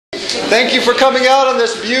Thank you for coming out on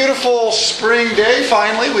this beautiful spring day.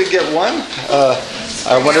 Finally, we get one.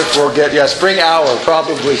 I wonder if we'll get, spring hour,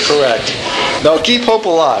 probably correct. No, keep hope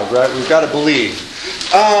alive, right? We've got to believe.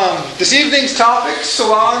 This evening's topic,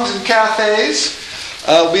 salons and cafes,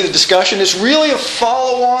 will be the discussion. It's really a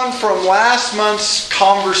follow-on from last month's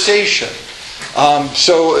conversation.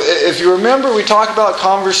 So if you remember, we talked about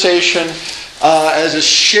conversation as a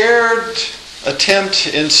shared attempt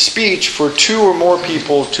in speech for two or more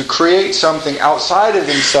people to create something outside of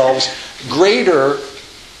themselves greater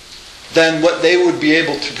than what they would be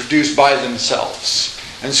able to produce by themselves.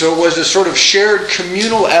 And so it was a sort of shared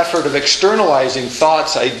communal effort of externalizing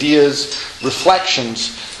thoughts, ideas,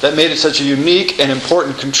 reflections that made it such a unique and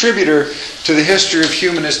important contributor to the history of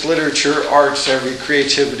humanist literature, arts,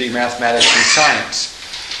 creativity, mathematics, and science.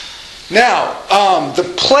 Now, the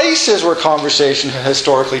places where conversation has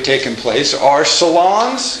historically taken place are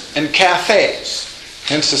salons and cafes,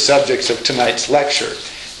 hence the subjects of tonight's lecture.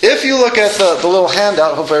 If you look at the little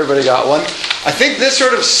handout, hope everybody got one, I think this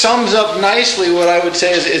sort of sums up nicely what I would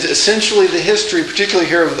say is essentially the history, particularly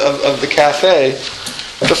here of the cafe.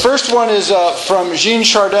 The first one is from Jean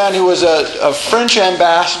Chardin, who was a French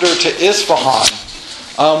ambassador to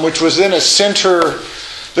Isfahan, which was then a center.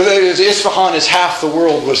 Isfahan is half the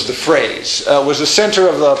world was the phrase. Was the center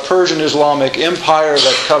of the Persian Islamic Empire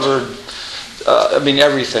that covered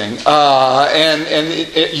everything. And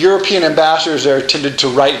European ambassadors there tended to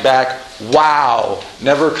write back, "Wow,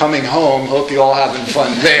 never coming home. Hope you all having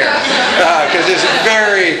fun there." Because it's a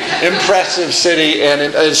very impressive city, and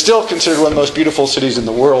it's still considered one of the most beautiful cities in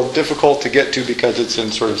the world. Difficult to get to because it's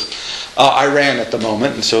in sort of Iran at the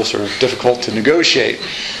moment, and so sort of difficult to negotiate.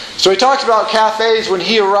 So he talks about cafes when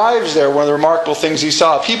he arrives there. One of the remarkable things he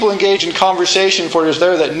saw: people engage in conversation, for it is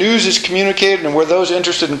there that news is communicated, and where those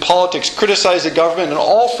interested in politics criticize the government in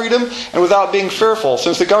all freedom and without being fearful,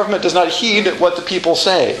 since the government does not heed what the people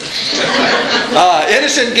say.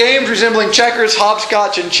 Innocent games resembling checkers,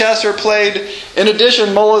 hopscotch, and chess are played. In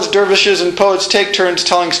addition, mullahs, dervishes, and poets take turns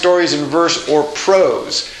telling stories in verse or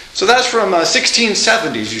prose. So that's from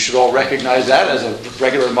 1670s. You should all recognize that as a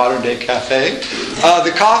regular modern-day cafe.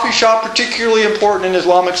 The coffee shop, particularly important in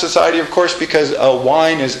Islamic society, of course, because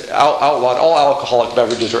wine is outlawed. All alcoholic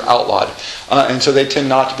beverages are outlawed, and so they tend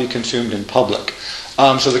not to be consumed in public.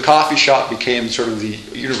 So the coffee shop became sort of the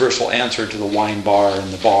universal answer to the wine bar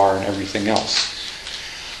and the bar and everything else.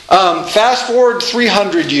 Fast forward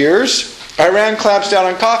 300 years. Iran clamps down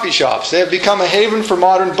on coffee shops. They have become a haven for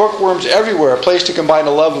modern bookworms everywhere, a place to combine a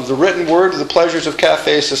love of the written word with the pleasures of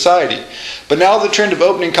cafe society. But now the trend of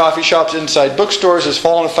opening coffee shops inside bookstores has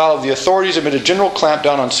fallen afoul of the authorities amid a general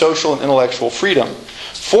clampdown on social and intellectual freedom.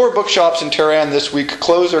 4 bookshops in Tehran this week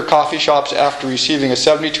closed their coffee shops after receiving a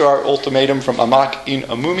 72-hour ultimatum from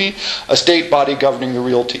Amak-in-Amumi, a state body governing the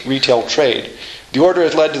retail trade. The order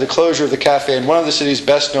has led to the closure of the cafe in one of the city's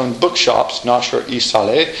best-known bookshops,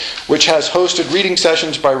 Nashr-i-Saleh, which has hosted reading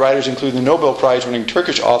sessions by writers including the Nobel Prize-winning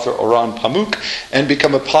Turkish author Orhan Pamuk, and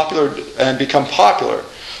become popular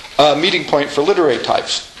meeting point for literary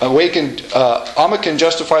types. Awakened, Amakin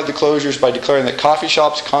justified the closures by declaring that coffee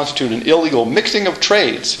shops constitute an illegal mixing of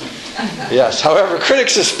trades. Yes, however,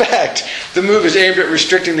 critics suspect the move is aimed at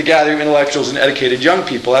restricting the gathering of intellectuals and educated young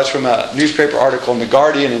people. That's from a newspaper article in The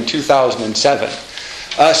Guardian in 2007.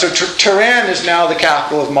 So Tehran is now the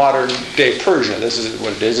capital of modern-day Persia. This is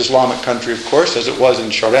what it is, Islamic country, of course, as it was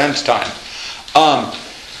in Chardin's time.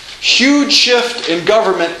 Huge shift in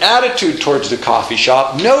government attitude towards the coffee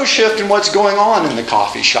shop. No shift in what's going on in the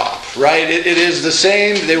coffee shop, right? It is the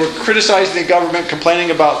same. They were criticizing the government,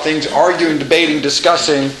 complaining about things, arguing, debating,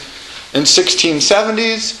 discussing in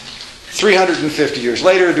 1670s. 350 years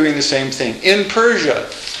later, doing the same thing. In Persia,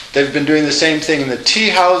 they've been doing the same thing in the tea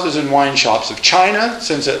houses and wine shops of China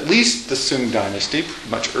since at least the Sung dynasty,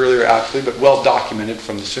 much earlier actually, but well documented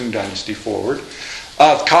from the Sung dynasty forward.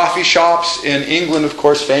 Coffee shops in England, of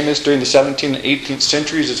course, famous during the 17th and 18th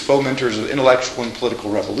centuries as fomenters of intellectual and political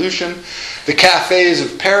revolution. The cafes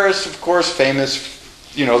of Paris, of course, famous,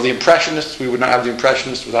 the Impressionists. We would not have the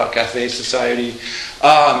Impressionists without cafe society.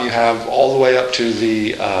 You have all the way up to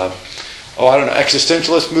the,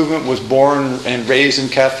 existentialist movement was born and raised in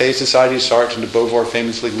cafe society. Sartre and de Beauvoir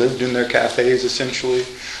famously lived in their cafes, essentially.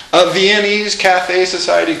 Viennese cafe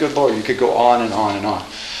society, good Lord, you could go on and on and on.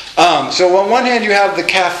 So on one hand you have the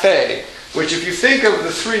cafe, which if you think of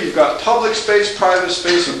the three, you've got public space, private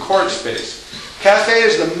space, and court space. Cafe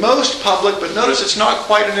is the most public, but notice it's not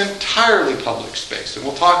quite an entirely public space, and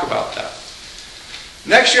we'll talk about that.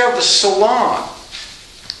 Next you have the salon.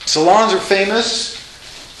 Salons are famous,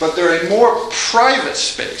 but they're a more private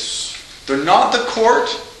space. They're not the court,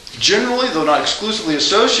 generally, though not exclusively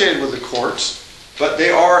associated with the courts, but they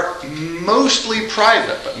are mostly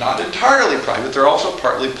private, but not entirely private. They're also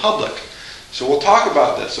partly public. So we'll talk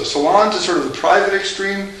about this. So salons is sort of the private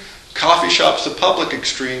extreme, coffee shops the public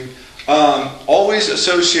extreme, always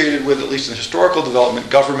associated with, at least in historical development,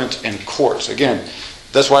 government and courts. Again,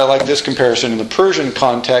 that's why I like this comparison in the Persian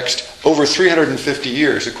context, over 350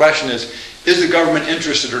 years. The question is the government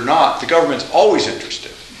interested or not? The government's always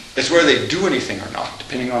interested. It's whether they do anything or not,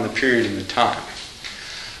 depending on the period and the time.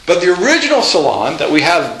 But the original salon that we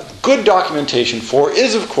have good documentation for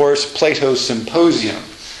is, of course, Plato's Symposium.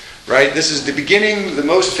 Right? This is the beginning, the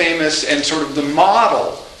most famous, and sort of the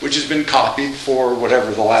model which has been copied for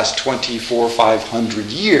whatever the last 500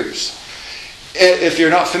 years. If you're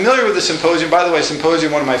not familiar with the symposium, by the way,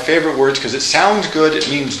 symposium, one of my favorite words because it sounds good, it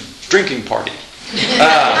means drinking party.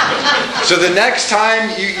 So the next time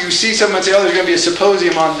you see someone say, oh, there's going to be a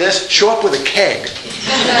symposium on this, show up with a keg.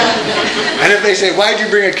 And if they say, why'd you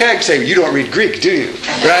bring a keg? Say, you don't read Greek, do you?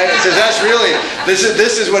 Right? So that's really,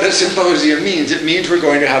 this is what a symposium means. It means we're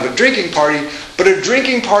going to have a drinking party, but a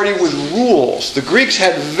drinking party with rules. The Greeks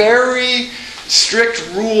had very strict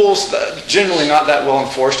rules, generally not that well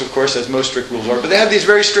enforced, of course, as most strict rules are, but they have these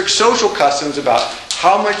very strict social customs about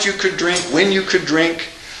how much you could drink, when you could drink,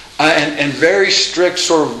 and very strict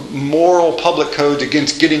sort of moral public codes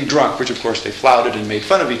against getting drunk, which of course they flouted and made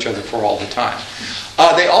fun of each other for all the time.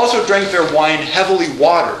 They also drank their wine heavily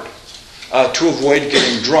watered to avoid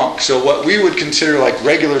getting drunk. So what we would consider like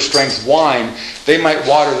regular strength wine, they might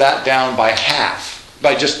water that down by half,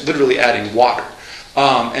 by just literally adding water.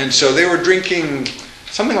 And so they were drinking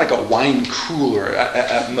something like a wine cooler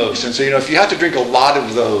at most. And so, if you have to drink a lot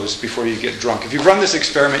of those before you get drunk, if you run this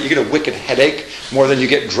experiment, you get a wicked headache more than you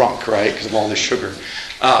get drunk, right? Because of all the sugar.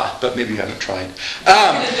 But maybe you haven't tried.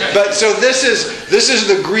 But so this is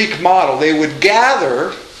the Greek model. They would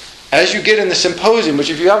gather, as you get in the symposium, which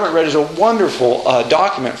if you haven't read is a wonderful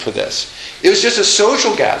document for this. It was just a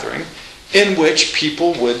social gathering in which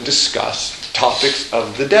people would discuss topics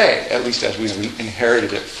of the day, at least as we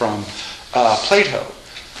inherited it from Plato.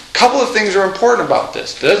 A couple of things are important about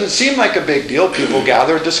this. It doesn't seem like a big deal. People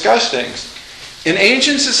gather and discuss things. In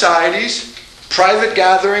ancient societies, private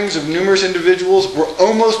gatherings of numerous individuals were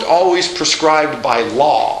almost always prescribed by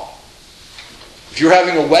law. If you're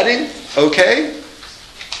having a wedding, okay.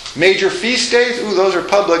 Major feast days, those are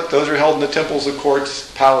public. Those are held in the temples, the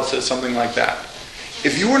courts, palaces, something like that.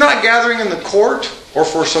 If you were not gathering in the court or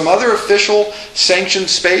for some other official sanctioned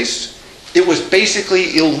space, it was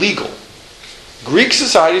basically illegal. Greek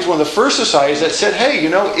society is one of the first societies that said, hey,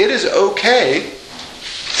 it is okay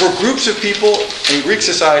for groups of people in Greek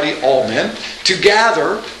society, all men, to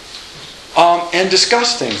gather and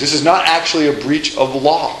discuss things. This is not actually a breach of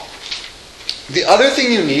law. The other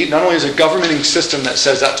thing you need, not only is a governing system that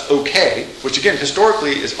says that's okay, which again,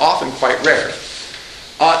 historically is often quite rare,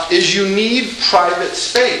 is you need private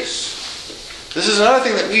space. This is another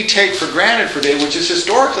thing that we take for granted for today, which is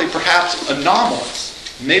historically perhaps anomalous,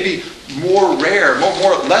 maybe more rare,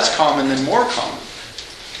 less common than more common.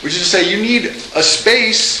 Which is to say, you need a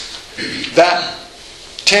space that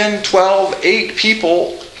 10, 12, 8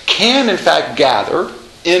 people can in fact gather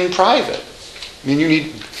in private. I mean, you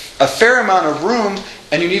need a fair amount of room,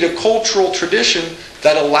 and you need a cultural tradition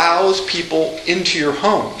that allows people into your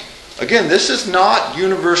home. Again, this is not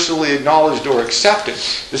universally acknowledged or accepted.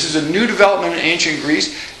 This is a new development in ancient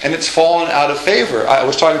Greece, and it's fallen out of favor. I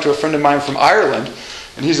was talking to a friend of mine from Ireland,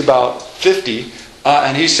 and he's about 50,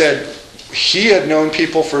 and he said he had known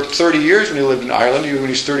people for 30 years when he lived in Ireland, even when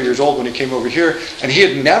he was 30 years old when he came over here, and he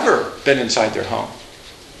had never been inside their home.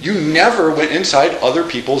 You never went inside other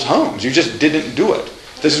people's homes. You just didn't do it.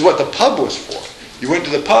 This is what the pub was for. You went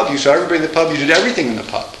to the pub, you saw everybody in the pub, you did everything in the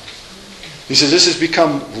pub. He says this has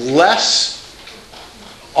become less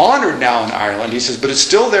honored now in Ireland. He says, but it's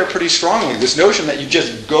still there pretty strongly. This notion that you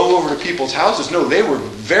just go over to people's houses. No, they were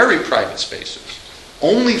very private spaces.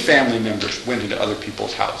 Only family members went into other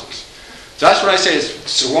people's houses. So that's what I say is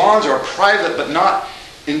salons are private, but not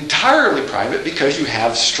entirely private, because you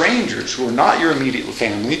have strangers who are not your immediate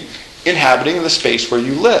family inhabiting the space where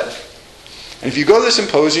you live. And if you go to the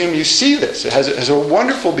symposium, you see this. It has a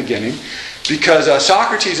wonderful beginning, because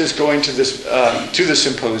Socrates is going to the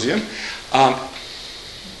symposium.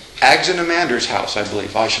 Agamemnon's house, I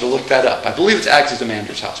believe. I should have looked that up. I believe it's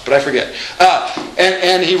Agamemnon's house, but I forget.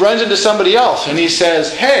 And he runs into somebody else, and he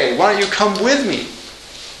says, hey, why don't you come with me?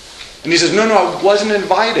 And he says, no, I wasn't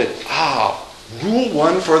invited. Rule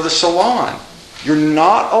 1 for the salon. You're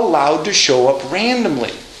not allowed to show up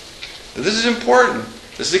randomly. Now, this is important.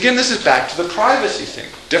 This is back to the privacy thing.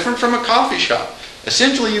 Different from a coffee shop.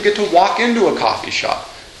 Essentially, you get to walk into a coffee shop.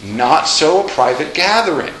 not so a private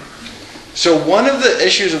gathering. So one of the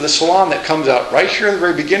issues of the Salon that comes out right here in the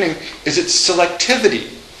very beginning is its selectivity.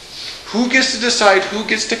 Who gets to decide who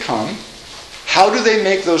gets to come? How do they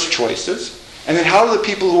make those choices? And then how do the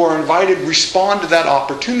people who are invited respond to that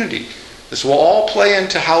opportunity? This will all play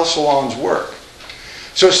into how salons work.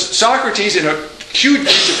 So Socrates, in a huge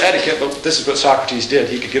piece of etiquette, but this is what Socrates did,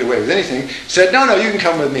 he could get away with anything, said, no, you can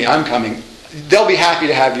come with me, I'm coming. They'll be happy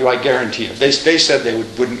to have you, I guarantee you. They said they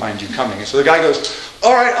wouldn't mind you coming. And so the guy goes,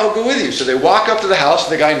 all right, I'll go with you. So they walk up to the house,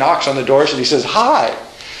 and the guy knocks on the door, and he says, hi,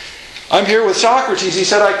 I'm here with Socrates. He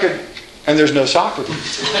said I could, and there's no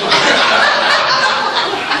Socrates.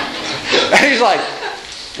 And he's like,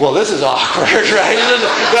 well, this is awkward, right? This is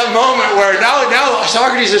that moment where now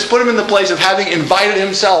Socrates has put him in the place of having invited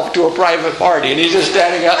himself to a private party, and he's just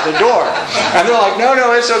standing at the door. And they're like, no,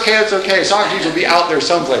 it's okay. Socrates will be out there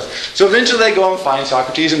someplace. So eventually they go and find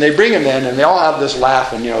Socrates, and they bring him in, and they all have this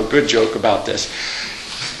laugh and, good joke about this.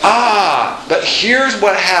 But here's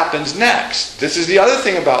what happens next. This is the other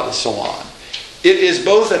thing about the Salon. It is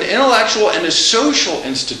both an intellectual and a social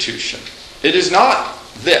institution. It is not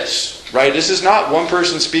this. Right? This is not one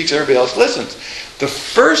person speaks, everybody else listens. The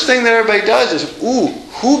first thing that everybody does is,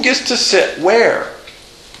 who gets to sit where?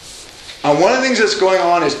 And one of the things that's going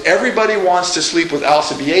on is everybody wants to sleep with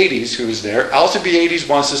Alcibiades, who is there. Alcibiades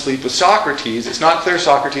wants to sleep with Socrates. It's not clear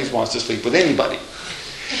Socrates wants to sleep with anybody.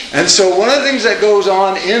 And so one of the things that goes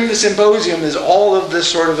on in the symposium is all of this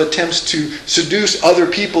sort of attempts to seduce other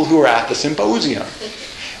people who are at the symposium.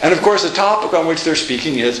 And of course the topic on which they're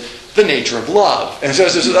speaking is the nature of love. And so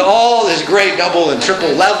there's all this great double and triple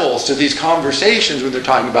levels to these conversations when they're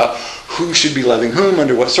talking about who should be loving whom,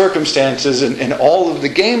 under what circumstances, and all of the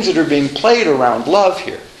games that are being played around love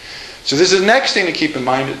here. So this is the next thing to keep in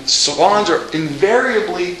mind. Salons are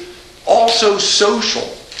invariably also social.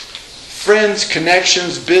 Friends,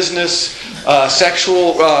 connections, business,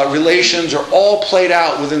 sexual relations are all played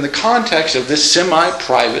out within the context of this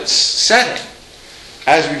semi-private setting,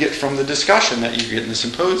 as we get from the discussion that you get in the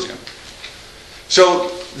symposium. So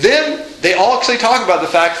then they all actually talk about the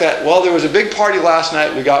fact that, well, there was a big party last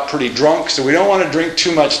night, we got pretty drunk, so we don't want to drink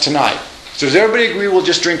too much tonight. So does everybody agree we'll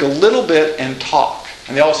just drink a little bit and talk?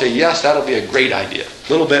 And they all say, yes, that'll be a great idea.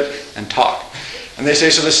 A little bit and talk. And they say,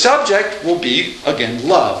 so the subject will be, again,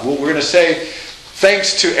 love. We're going to say,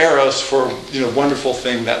 thanks to Eros for wonderful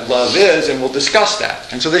thing that love is, and we'll discuss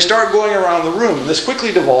that. And so they start going around the room, and this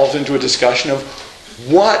quickly devolves into a discussion of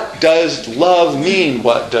what does love mean?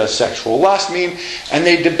 What does sexual lust mean? And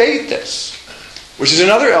they debate this, which is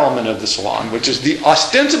another element of the Salon, which is the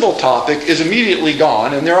ostensible topic is immediately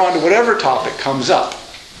gone, and they're on to whatever topic comes up.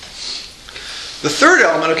 The third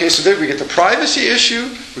element, so then we get the privacy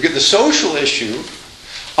issue, we get the social issue,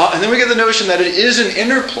 and then we get the notion that it is an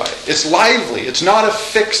interplay. It's lively. It's not a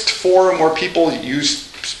fixed forum where people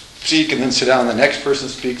speak and then sit down, and the next person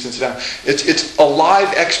speaks and sit down. It's a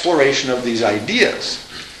live exploration of these ideas.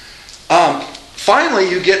 Finally,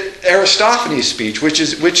 you get Aristophanes' speech, which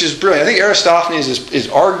is brilliant. I think Aristophanes is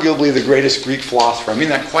arguably the greatest Greek philosopher. I mean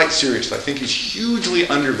that quite seriously. I think he's hugely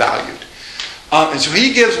undervalued. And so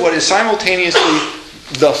he gives what is simultaneously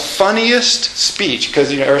the funniest speech,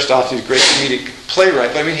 because Aristophanes is a great comedic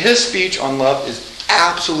playwright, but his speech on love is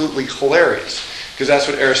absolutely hilarious, because that's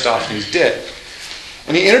what Aristophanes did.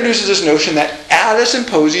 And he introduces this notion that at a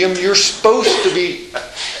symposium, you're supposed to be,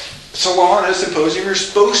 Salon at a symposium, you're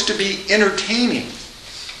supposed to be entertaining.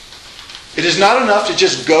 It is not enough to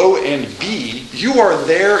just go and be. You are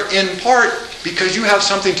there in part because you have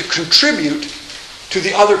something to contribute to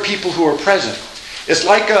the other people who are present. It's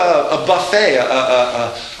like a buffet,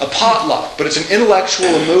 a potluck, but it's an intellectual,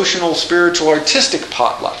 emotional, spiritual, artistic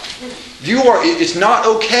potluck. It's not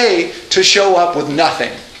okay to show up with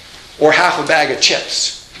nothing or half a bag of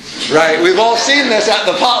chips, right? We've all seen this at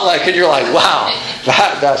the potluck, and you're like, wow,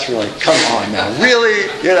 that's really, come on now, really?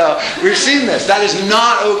 We've seen this. That is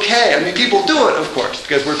not okay. People do it, of course,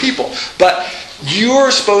 because we're people. But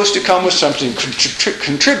you're supposed to come with something to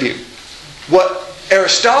contribute. What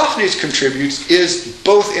Aristophanes contributes is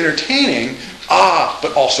both entertaining,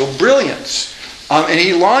 but also brilliance. And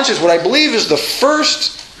he launches what I believe is the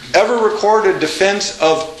first ever recorded defense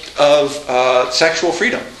of sexual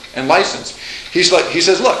freedom and license. He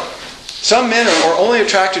says, look, some men are only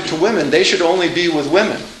attracted to women, they should only be with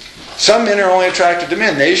women. Some men are only attracted to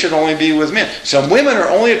men, they should only be with men. Some women are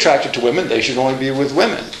only attracted to women, they should only be with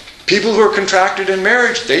women. People who are contracted in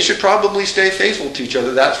marriage, they should probably stay faithful to each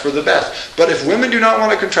other. That's for the best. But if women do not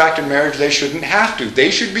want to contract in marriage, they shouldn't have to.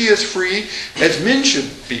 They should be as free as men should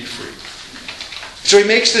be free. So he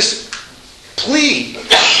makes this plea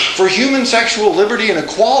for human sexual liberty and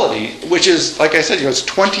equality, which is, like I said, it's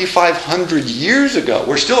 2,500 years ago.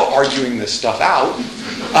 We're still arguing this stuff out.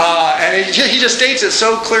 And he just states it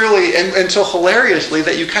so clearly and so hilariously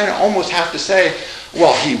that you kind of almost have to say,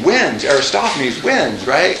 well, he wins. Aristophanes wins,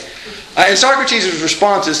 right? And Socrates'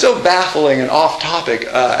 response is so baffling and off-topic,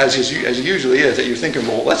 as it usually is, that you're thinking,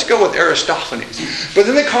 well, let's go with Aristophanes. But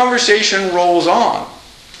then the conversation rolls on.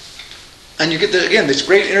 And you get, again, this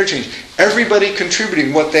great interchange. Everybody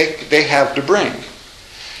contributing what they have to bring.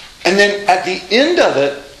 And then at the end of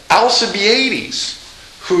it, Alcibiades,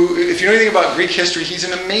 who, if you know anything about Greek history, he's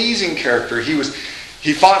an amazing character.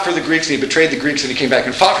 He fought for the Greeks and he betrayed the Greeks and he came back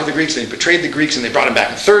and fought for the Greeks and he betrayed the Greeks and they brought him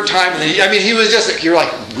back a third time. And he was just, you're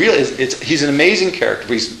like, really? He's an amazing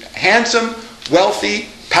character. He's handsome, wealthy,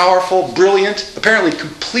 powerful, brilliant, apparently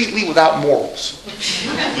completely without morals.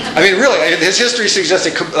 Really, his history suggests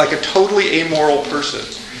like a totally amoral person.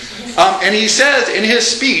 And he says in his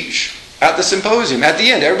speech at the symposium, at the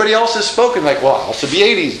end, everybody else has spoken like, well,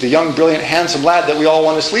 Alcibiades, the young, brilliant, handsome lad that we all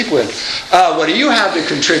want to sleep with. What do you have to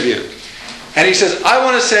contribute? And he says, I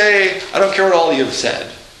want to say, I don't care what all of you have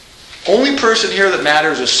said. Only person here that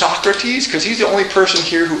matters is Socrates, because he's the only person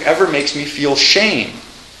here who ever makes me feel shame.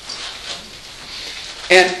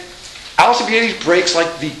 And Alcibiades breaks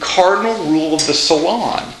like the cardinal rule of the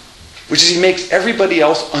Salon, which is he makes everybody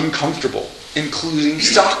else uncomfortable, including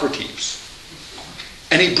Socrates.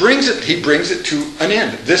 And he brings it to an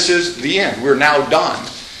end. This is the end. We're now done.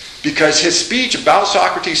 Because his speech about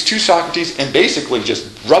Socrates to Socrates and basically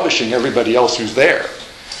just rubbishing everybody else who's there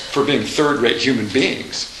for being third-rate human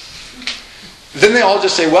beings. Then they all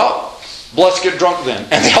just say, well, let's get drunk then.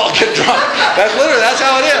 And they all get drunk. That's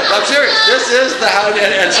how it is. I'm serious. This is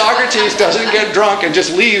and Socrates doesn't get drunk and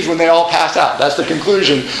just leaves when they all pass out. That's the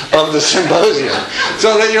conclusion of the symposium.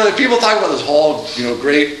 So that, people talk about this whole,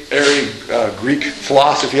 great, airy Greek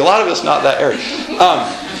philosophy. A lot of it's not that airy.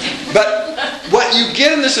 But what you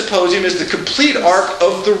get in the symposium is the complete arc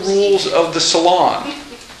of the rules of the Salon.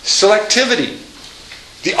 Selectivity.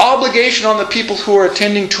 The obligation on the people who are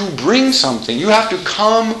attending to bring something. You have to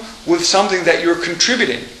come with something that you're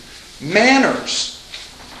contributing. Manners.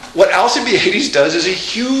 What Alcibiades does is a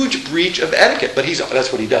huge breach of etiquette, but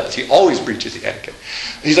that's what he does. He always breaches the etiquette.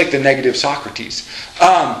 He's like the negative Socrates.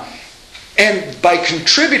 And by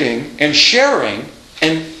contributing and sharing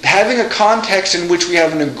and having a context in which we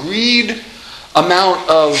have an agreed amount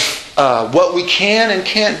of what we can and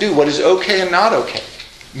can't do, what is okay and not okay,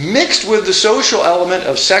 mixed with the social element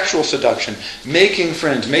of sexual seduction, making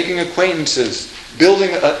friends, making acquaintances, building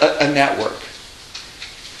a network,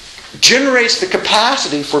 generates the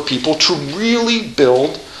capacity for people to really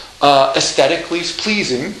build aesthetically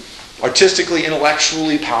pleasing, artistically,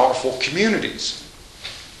 intellectually powerful communities.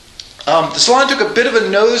 The Salon took a bit of a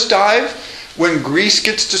nosedive when Greece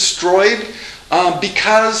gets destroyed,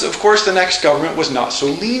 because, of course, the next government was not so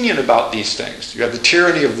lenient about these things. You have the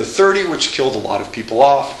tyranny of the 30, which killed a lot of people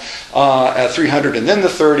off at 300, and then the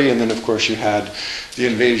 30, and then, of course, you had the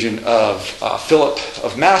invasion of Philip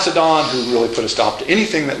of Macedon, who really put a stop to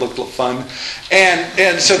anything that looked fun.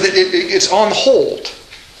 And so that it's on hold.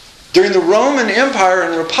 During the Roman Empire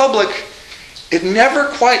and Republic, it never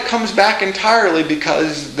quite comes back entirely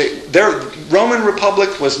because their Roman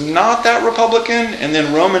Republic was not that Republican, and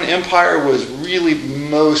then Roman Empire was really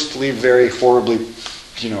mostly very horribly,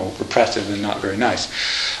 repressive and not very nice.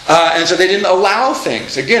 And so they didn't allow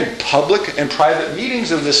things. Again, public and private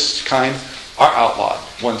meetings of this kind are outlawed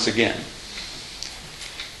once again.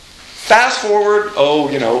 Fast forward,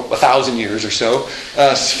 1,000 years or so,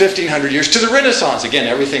 1,500 years to the Renaissance. Again,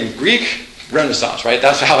 everything Greek, Renaissance, right?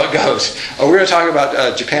 That's how it goes. We're going to talk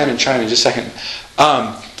about Japan and China in just a second.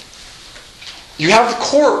 You have the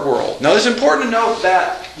court world. Now, it's important to note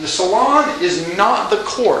that the Salon is not the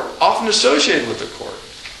court, often associated with the court.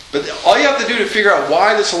 But all you have to do to figure out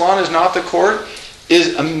why the Salon is not the court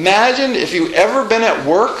is imagine if you've ever been at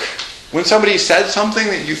work when somebody said something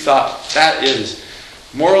that you thought, that is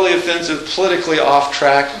morally offensive, politically off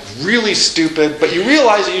track, really stupid, but you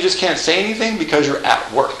realize that you just can't say anything because you're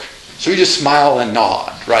at work. So you just smile and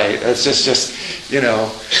nod, right? It's just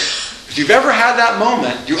if you've ever had that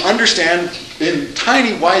moment, you understand in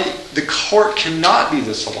tiny why the court cannot be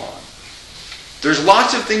the Salon. There's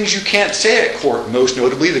lots of things you can't say at court, most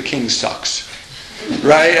notably the king sucks.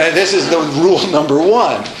 Right? This is the rule number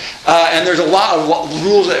one. And there's a lot of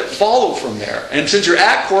rules that follow from there. And since you're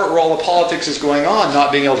at court where all the politics is going on,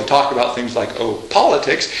 not being able to talk about things like,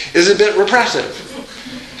 politics, is a bit repressive.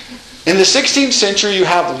 In the 16th century, you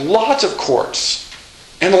have lots of courts.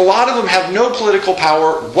 And a lot of them have no political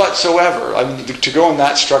power whatsoever. I mean, to go in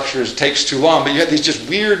that structure takes too long, but you had these just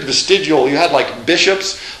weird vestigial, you had like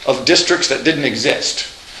bishops of districts that didn't exist,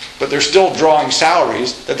 but they're still drawing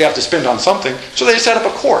salaries that they have to spend on something, so they set up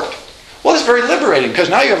a court. Well, it's very liberating, because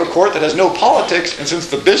now you have a court that has no politics, and since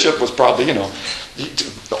the bishop was probably,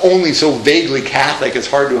 only so vaguely Catholic, it's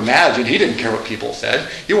hard to imagine, he didn't care what people said.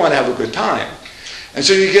 He wanted to have a good time. And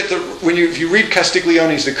so you get if you read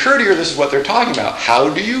Castiglione's The Courtier, this is what they're talking about. How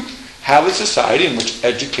do you have a society in which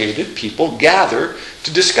educated people gather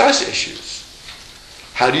to discuss issues?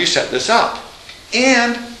 How do you set this up?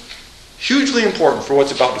 And, hugely important for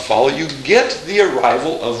what's about to follow, you get the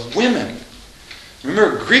arrival of women.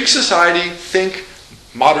 Remember, Greek society, think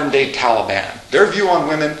modern-day Taliban. Their view on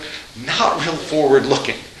women, not real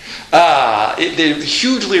forward-looking. They're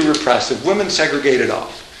hugely repressive. Women segregated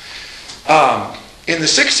off. In the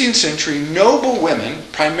 16th century, noble women,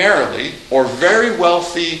 primarily, or very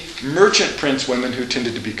wealthy merchant prince women who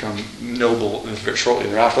tended to become noble shortly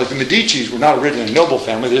thereafter, like the Medicis were not originally a noble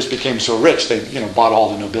family, they just became so rich they bought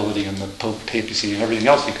all the nobility and the papacy and everything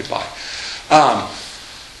else you could buy.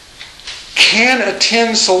 Can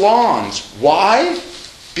attend salons. Why?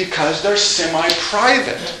 Because they're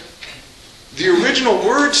semi-private. The original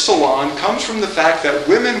word salon comes from the fact that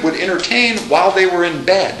women would entertain while they were in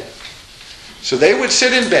bed. So they would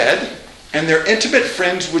sit in bed, and their intimate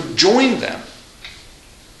friends would join them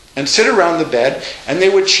and sit around the bed, and they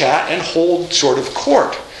would chat and hold sort of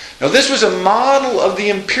court. Now, this was a model of the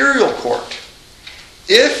imperial court.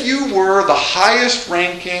 If you were the highest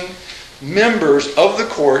ranking members of the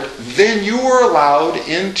court, then you were allowed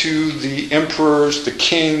into the emperor's, the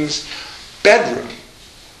king's bedroom.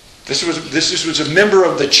 This was a member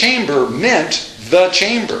of the chamber, meant the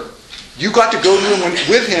chamber. You got to go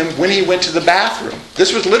with him when he went to the bathroom.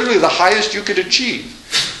 This was literally the highest you could achieve.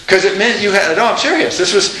 Because it meant you had, no, I'm serious.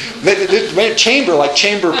 This meant chamber, like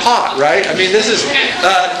chamber pot, right? I mean, this is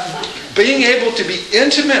being able to be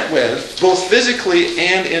intimate with, both physically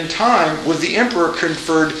and in time, with the emperor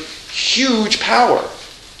conferred huge power,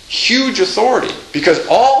 huge authority. Because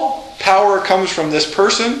all power comes from this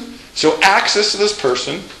person, so access to this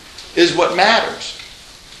person is what matters.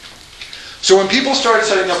 So when people started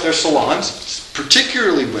setting up their salons,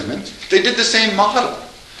 particularly women, they did the same model.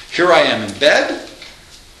 Here I am in bed,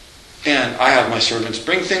 and I have my servants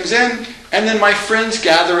bring things in, and then my friends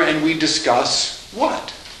gather and we discuss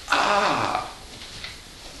what?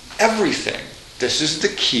 Everything. This is the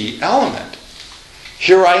key element.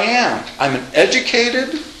 Here I am. I'm an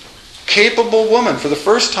educated, capable woman. For the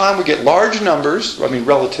first time, we get large numbers, I mean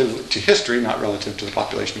relative to history, not relative to the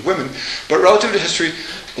population of women, but relative to history,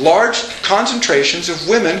 large concentrations of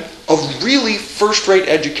women of really first-rate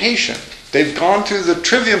education. They've gone through the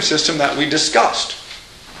trivium system that we discussed.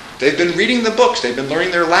 They've been reading the books. They've been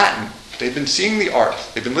learning their Latin. They've been seeing the art.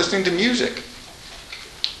 They've been listening to music.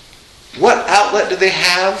 What outlet do they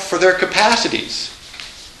have for their capacities?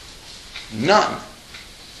 None.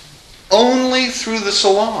 Only through the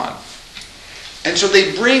salon. And so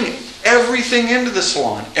they bring everything into the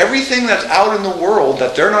salon. Everything that's out in the world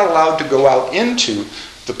that they're not allowed to go out into.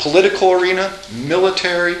 The political arena,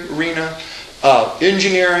 military arena,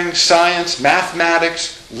 engineering, science,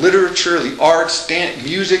 mathematics, literature, the arts,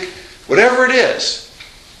 music, whatever it is.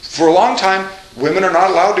 For a long time, women are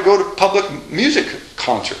not allowed to go to public music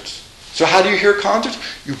concerts. So how do you hear concerts?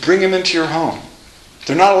 You bring them into your home.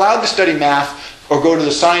 They're not allowed to study math or go to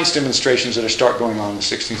the science demonstrations that start going on in the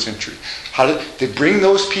 16th century. They bring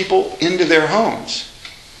those people into their homes.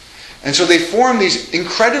 And so they form these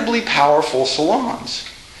incredibly powerful salons.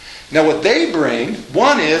 Now what they bring,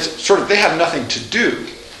 one is they have nothing to do.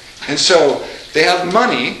 And so they have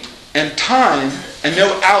money and time and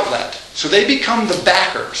no outlet. So they become the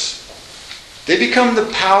backers. They become the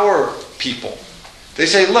power people. They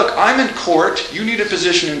say, look, I'm in court. You need a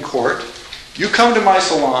position in court. You come to my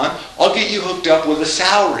salon. I'll get you hooked up with a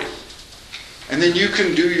salary. And then you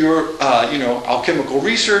can do your alchemical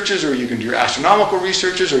researches, or you can do your astronomical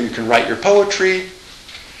researches, or you can write your poetry.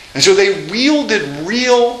 And so they wielded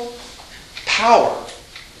real power.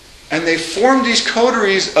 And they formed these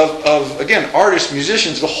coteries of again, artists,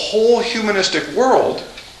 musicians, the whole humanistic world.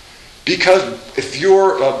 Because if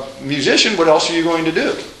you're a musician, what else are you going to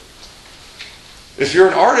do? If you're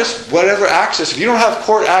an artist, whatever access, if you don't have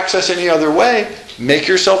court access any other way, make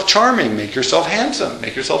yourself charming, make yourself handsome,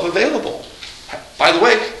 make yourself available. By the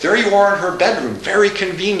way, there you are in her bedroom, very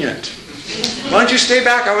convenient. Why don't you stay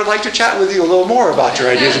back? I would like to chat with you a little more about your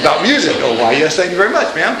ideas about music. Oh, why, yes, thank you very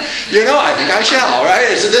much, ma'am. I think I shall,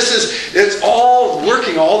 right? So it's all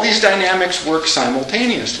working. All these dynamics work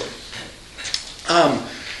simultaneously.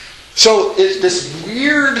 So this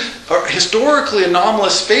weird, or historically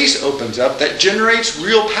anomalous space opens up that generates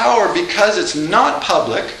real power because it's not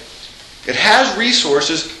public. It has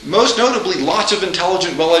resources, most notably lots of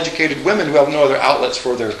intelligent, well-educated women who have no other outlets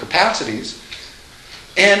for their capacities.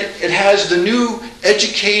 And it has the new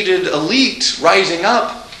educated elite rising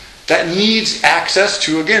up that needs access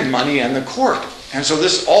to, again, money and the court. And so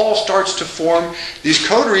this all starts to form these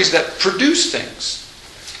coteries that produce things.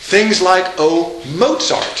 Things like,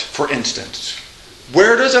 Mozart, for instance.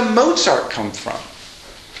 Where does a Mozart come from?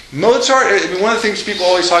 Mozart, I mean, one of the things people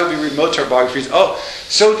always talk about when you read Mozart biographies,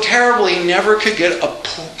 so terrible he never could get a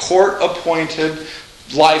court-appointed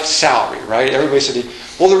life salary, right? Everybody said,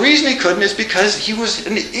 well, the reason he couldn't is because he was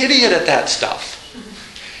an idiot at that stuff.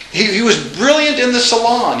 He was brilliant in the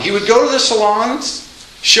Salon. He would go to the salons,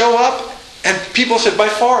 show up, and people said, by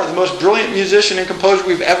far, the most brilliant musician and composer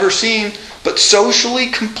we've ever seen, but socially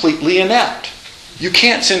completely inept. You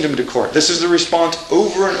can't send him to court. This is the response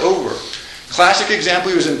over and over. Classic example,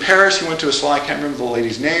 he was in Paris. He went to a salon, I can't remember the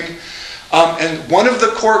lady's name. And one of the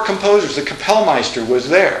court composers, the Kapellmeister, was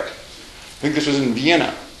there. I think this was in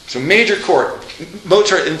Vienna. So major court.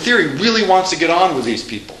 Mozart, in theory, really wants to get on with these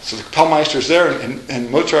people. So the Kapellmeister's there, and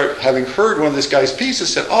Mozart, having heard one of this guy's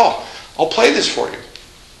pieces, said, I'll play this for you.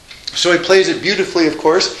 So he plays it beautifully, of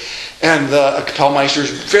course, and the Kapellmeister is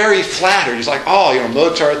very flattered. He's like,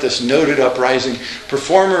 Mozart, this noted uprising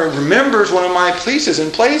performer, remembers one of my pieces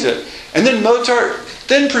and plays it. And then Mozart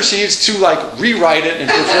then proceeds to rewrite it and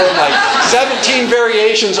perform 17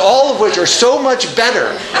 variations, all of which are so much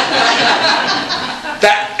better.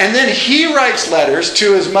 And then he writes letters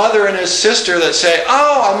to his mother and his sister that say,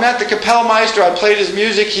 I met the Kapellmeister, I played his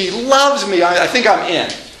music, he loves me, I think I'm in.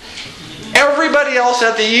 Everybody else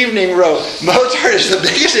at the evening wrote, Mozart is the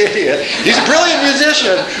biggest idiot. He's a brilliant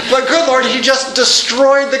musician, but good Lord, he just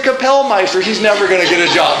destroyed the Kapellmeister. He's never going to get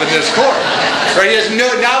a job in this court. Right?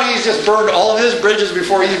 Now he's just burned all of his bridges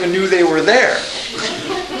before he even knew they were there.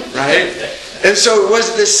 Right? And so it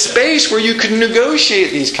was this space where you could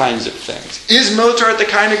negotiate these kinds of things. Is Mozart the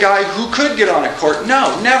kind of guy who could get on a court?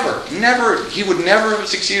 No, never. Never. He would never have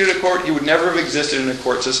succeeded at a court. He would never have existed in a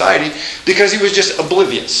court society because he was just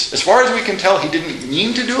oblivious. As far as we can tell, he didn't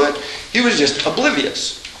mean to do it. He was just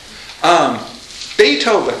oblivious.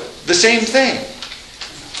 Beethoven, the same thing.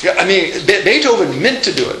 I mean, Beethoven meant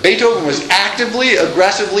to do it. Beethoven was actively,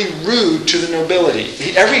 aggressively rude to the nobility.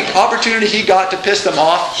 Every opportunity he got to piss them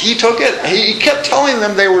off, he took it. He kept telling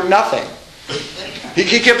them they were nothing.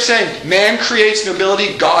 He kept saying, man creates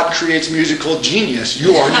nobility, God creates musical genius.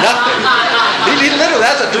 You are nothing. Literally,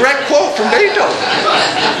 that's a direct quote from Beethoven.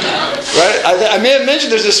 Right? I may have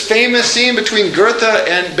mentioned there's this famous scene between Goethe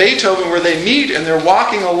and Beethoven where they meet and they're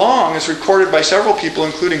walking along. It's recorded by several people,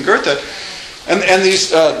 including Goethe. And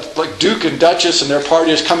these Duke and Duchess and their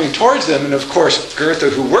party is coming towards them. And of course,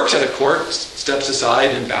 Goethe, who works at a court, steps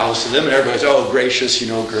aside and bows to them. And everybody's, gracious,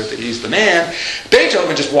 Goethe, he's the man.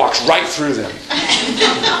 Beethoven just walks right through them.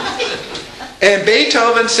 And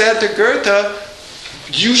Beethoven said to Goethe,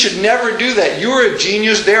 you should never do that. You're a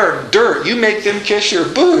genius. They're dirt. You make them kiss your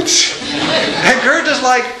boots. And Goethe's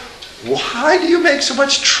like, why do you make so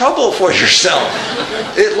much trouble for yourself?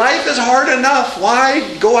 Life is hard enough.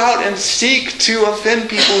 Why go out and seek to offend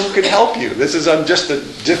people who can help you? This is just the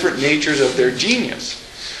different natures of their genius.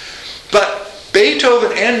 But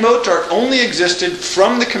Beethoven and Mozart only existed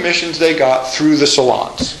from the commissions they got through the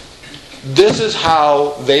salons. This is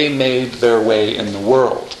how they made their way in the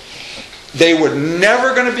world. They were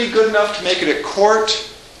never going to be good enough to make it at court.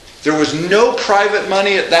 There was no private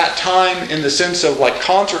money at that time in the sense of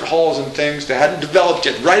concert halls and things. They hadn't developed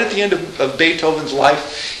yet. Right at the end of Beethoven's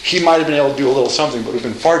life, he might have been able to do a little something, but it would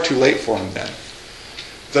have been far too late for him then.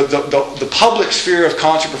 The public sphere of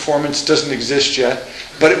concert performance doesn't exist yet,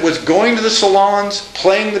 but it was going to the salons,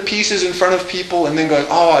 playing the pieces in front of people, and then going,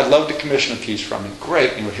 I'd love to commission a piece from you.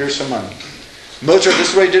 Great, here's some money. Mozart,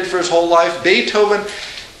 this is what he did for his whole life. Beethoven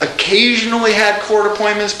occasionally had court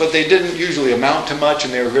appointments, but they didn't usually amount to much,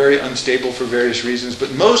 and they were very unstable for various reasons,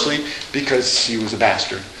 but mostly because he was a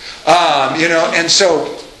bastard. And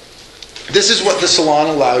so this is what the salon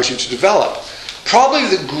allows you to develop. Probably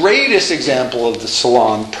the greatest example of the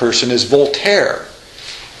salon person is Voltaire.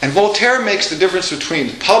 And Voltaire makes the difference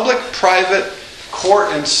between public, private,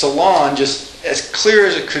 court, and salon just as clear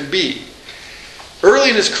as it could be. Early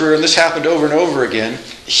in his career, and this happened over and over again,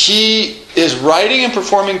 he is writing and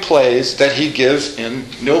performing plays that he gives in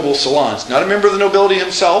noble salons. Not a member of the nobility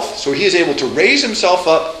himself, so he is able to raise himself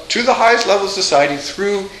up to the highest level of society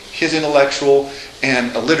through his intellectual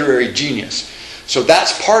and literary genius. So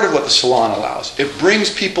that's part of what the salon allows. It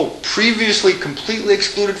brings people previously completely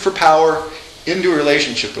excluded for power into a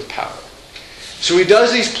relationship with power. So he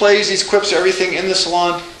does these plays, these quips, everything in the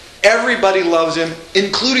Salon. Everybody loves him,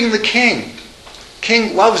 including the king.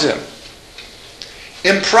 King loves him.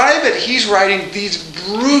 In private, he's writing these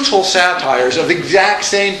brutal satires of the exact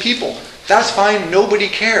same people. That's fine, nobody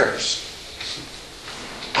cares.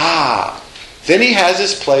 Then he has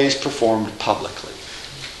his plays performed publicly.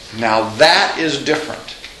 Now that is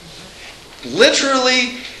different.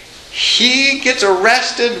 Literally, he gets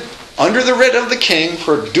arrested under the writ of the king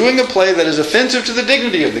for doing a play that is offensive to the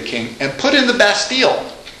dignity of the king and put in the Bastille.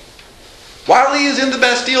 While he is in the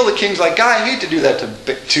Bastille, the king's like, "Guy, I hate to do that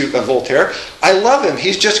to Voltaire. I love him.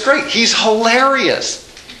 He's just great. He's hilarious."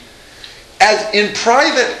 As in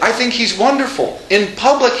private, I think he's wonderful. In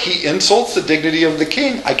public, he insults the dignity of the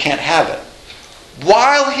king. I can't have it.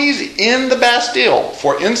 While he's in the Bastille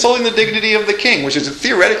for insulting the dignity of the king, which is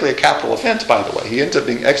theoretically a capital offense, by the way. He ends up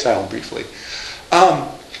being exiled briefly.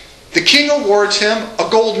 The king awards him a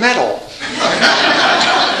gold medal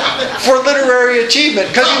for literary achievement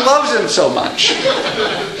because he loves him so much.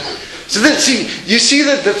 So you see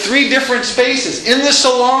that the three different spaces. In the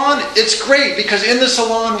Salon, it's great because in the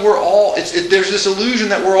Salon there's this illusion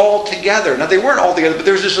that we're all together. Now they weren't all together, but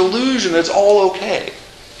there's this illusion that it's all okay.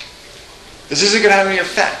 This isn't going to have any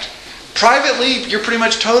effect. Privately, you're pretty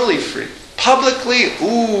much totally free. Publicly,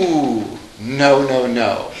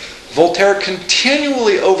 no. Voltaire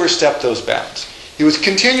continually overstepped those bounds. He was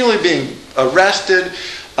continually being arrested,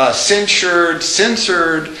 censored,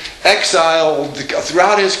 exiled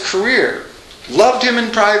throughout his career. Loved him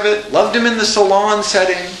in private, loved him in the Salon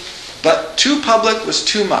setting, but too public was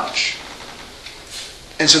too much.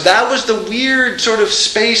 And so that was the weird sort of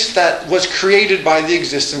space that was created by the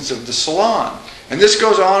existence of the Salon. And this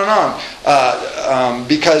goes on and on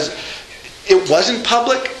because it wasn't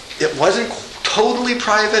public, it wasn't totally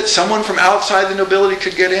private. Someone from outside the nobility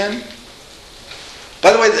could get in.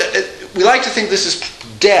 By the way, we like to think this is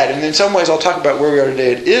dead, and in some ways I'll talk about where we are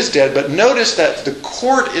today. It is dead, but notice that the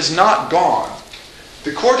court is not gone.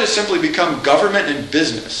 The court has simply become government and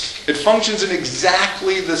business. It functions in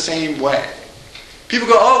exactly the same way. People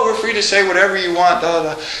go, "Oh, we're free to say whatever you want."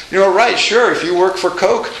 Right, sure, if you work for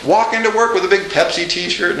Coke, walk into work with a big Pepsi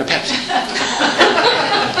t-shirt and a Pepsi.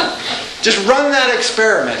 Just run that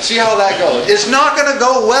experiment. See how that goes. It's not going to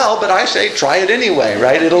go well, but I say try it anyway,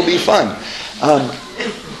 right? It'll be fun.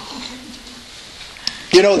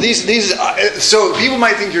 So people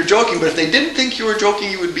might think you're joking, but if they didn't think you were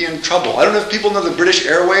joking, you would be in trouble. I don't know if people know the British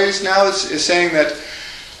Airways now is saying that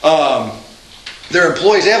their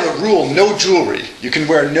employees, they have a rule, no jewelry. You can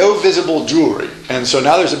wear no visible jewelry. And so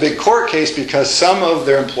now there's a big court case because some of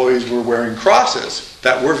their employees were wearing crosses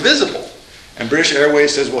that were visible. And British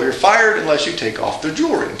Airways says, well, you're fired unless you take off the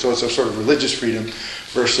jewelry. And so it's a sort of religious freedom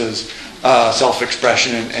versus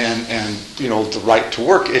self-expression and the right to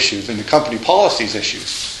work issues and the company policies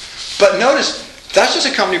issues. But notice, that's just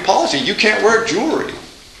a company policy. You can't wear jewelry.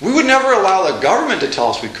 We would never allow the government to tell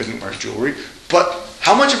us we couldn't wear jewelry. But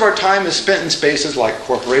how much of our time is spent in spaces like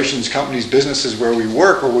corporations, companies, businesses where we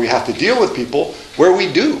work, where we have to deal with people, where we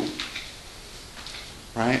do?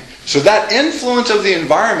 Right? So that influence of the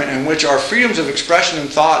environment in which our freedoms of expression and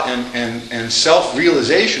thought and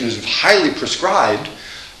self-realization is highly prescribed,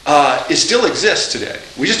 it still exists today.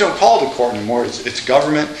 We just don't call it a court anymore. It's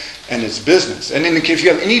government and it's business. And if you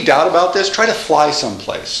have any doubt about this, try to fly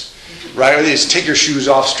someplace. Right? Or they just take your shoes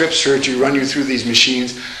off, strip search you, run you through these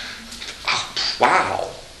machines. Oh, wow.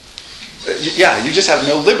 Yeah, you just have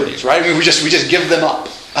no liberties, right? I mean, we just give them up.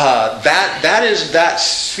 That is that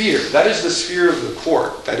sphere. That is the sphere of the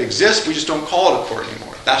court that exists. We just don't call it a court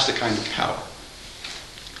anymore. That's the kind of power.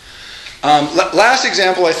 Last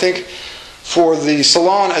example, I think, for the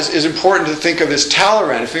Salon is important to think of as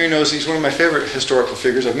Talleyrand. If anyone knows, he's one of my favorite historical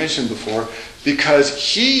figures I've mentioned before, because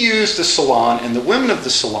he used the Salon and the women of the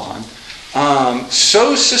Salon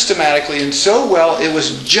so systematically and so well, it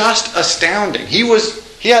was just astounding.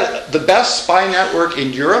 He had the best spy network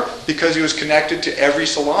in Europe because he was connected to every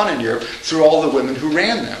salon in Europe through all the women who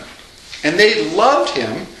ran them. And they loved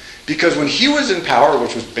him because when he was in power,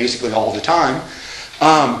 which was basically all the time,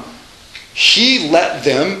 he let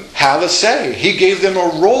them have a say. He gave them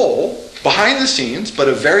a role behind the scenes, but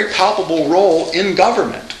a very palpable role in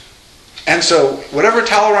government. And so whatever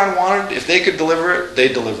Talleyrand wanted, if they could deliver it, they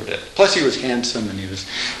delivered it. Plus he was handsome and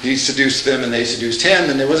he seduced them and they seduced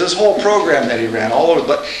him, and there was this whole program that he ran all over.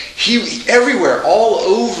 But he everywhere, all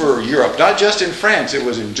over Europe, not just in France. It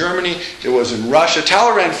was in Germany, it was in Russia.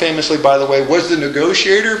 Talleyrand famously, by the way, was the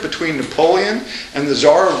negotiator between Napoleon and the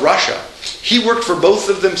Tsar of Russia. He worked for both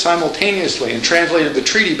of them simultaneously and translated the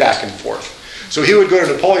treaty back and forth. So he would go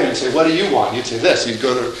to Napoleon and say, what do you want? He'd say this. He'd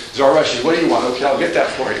go to Tsar Russia, what do you want? Okay, I'll get that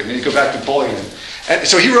for you. And then he'd go back to Napoleon. And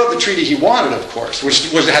so he wrote the treaty he wanted, of course, which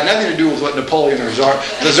had nothing to do with what Napoleon or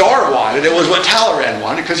the Tsar wanted. It was what Talleyrand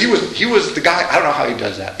wanted, because he was the guy. I don't know how he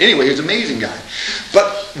does that. Anyway, he was an amazing guy.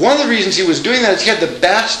 But one of the reasons he was doing that is he had the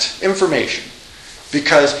best information,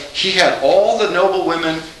 because he had all the noble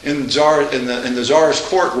women in the Tsar's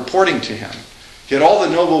court reporting to him. He had all the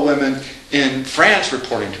noble women in France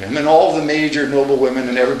reporting to him, and all the major noble women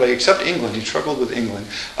and everybody except England. He struggled with England,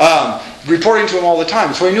 reporting to him all the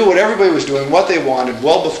time. So he knew what everybody was doing, what they wanted,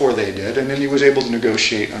 well before they did, and then he was able to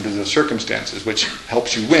negotiate under those circumstances, which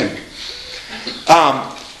helps you win.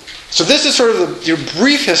 So this is sort of your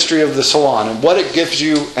brief history of the Salon and what it gives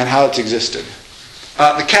you and how it's existed.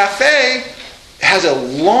 The cafe has a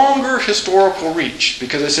longer historical reach,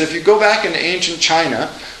 because I said if you go back into ancient China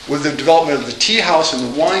with the development of the tea house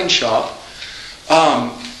and the wine shop,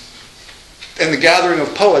 and the gathering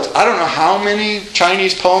of poets, I don't know how many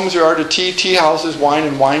Chinese poems there are to tea houses, wine,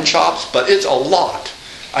 and wine shops, but it's a lot.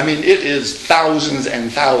 I mean, it is thousands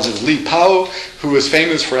and thousands. Li Pao, who is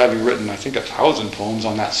famous for having written, I think, 1,000 poems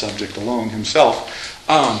on that subject alone himself.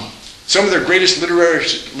 Some of their greatest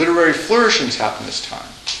literary flourishings happened this time.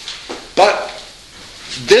 But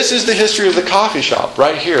this is the history of the coffee shop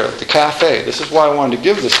right here, the cafe. This is why I wanted to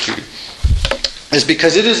give this to you. Is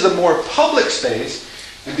because it is the more public space,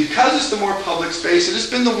 and because it's the more public space, it has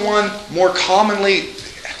been the one more commonly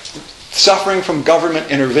suffering from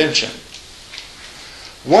government intervention.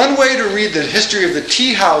 One way to read the history of the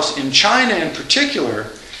tea house in China in particular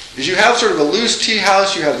is you have sort of a loose tea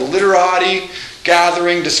house, you have the literati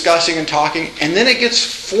gathering, discussing and talking, and then it gets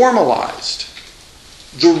formalized.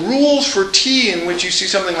 The rules for tea, in which you see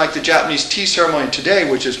something like the Japanese tea ceremony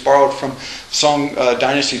today, which is borrowed from Song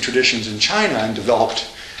dynasty traditions in China and developed,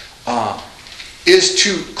 is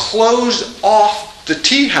to close off the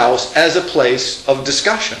tea house as a place of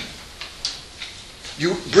discussion.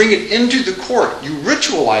 You bring it into the court, you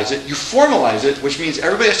ritualize it, you formalize it, which means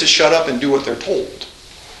everybody has to shut up and do what they're told.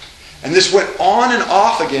 And this went on and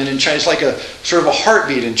off again in China. It's like a sort of a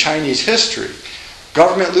heartbeat in Chinese history.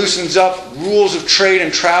 Government loosens up, rules of trade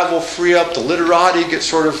and travel free up, the literati get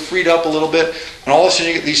sort of freed up a little bit, and all of a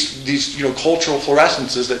sudden you get these cultural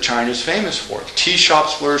fluorescences that China is famous for. Tea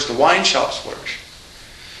shops flourish, the wine shops flourish.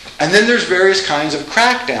 And then there's various kinds of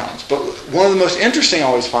crackdowns. But one of the most interesting I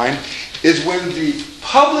always find is when the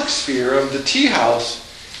public sphere of the tea house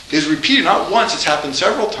is repeated, not once, it's happened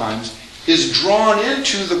several times, is drawn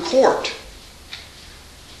into the court.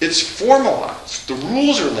 It's formalized. The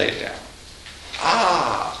rules are laid down.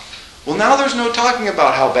 Well now there's no talking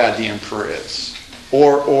about how bad the emperor is,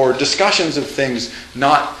 or discussions of things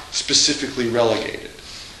not specifically relegated.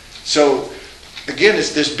 So again,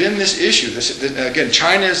 there's been this issue. Again,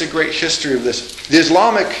 China has a great history of this. The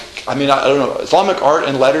Islamic art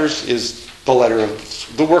and letters is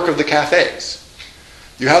the work of the cafes.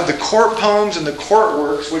 You have the court poems and the court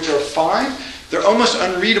works, which are fine. They're almost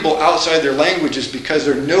unreadable outside their languages because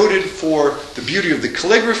they're noted for the beauty of the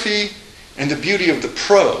calligraphy and the beauty of the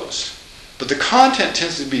prose. But the content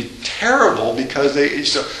tends to be terrible because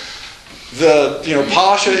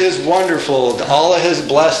Pasha is wonderful. Allah has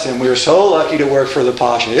blessed him. We are so lucky to work for the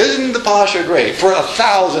Pasha. Isn't the Pasha great? For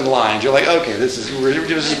 1,000 lines, you're like, okay, this is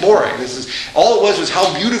boring. All it was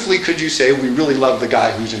how beautifully could you say we really love the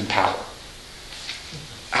guy who's in power?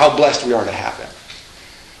 How blessed we are to have him.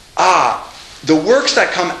 The works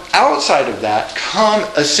that come outside of that come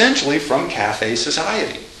essentially from cafe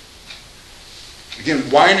society. Again,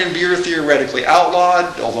 wine and beer theoretically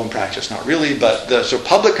outlawed, although in practice not really, but so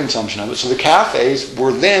public consumption of it. So the cafes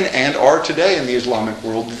were then and are today in the Islamic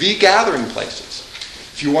world the gathering places.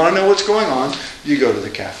 If you want to know what's going on, you go to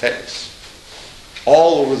the cafes.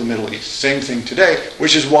 All over the Middle East. Same thing today,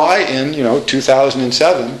 which is why in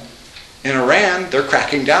 2007 in Iran they're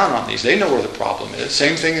cracking down on these. They know where the problem is.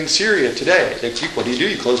 Same thing in Syria today. What do?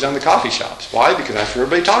 You close down the coffee shops. Why? Because that's where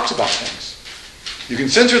everybody talks about things. You can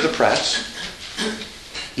censor the press.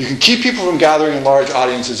 You can keep people from gathering in large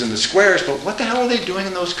audiences in the squares, but what the hell are they doing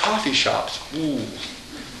in those coffee shops? Ooh.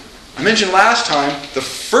 I mentioned last time, the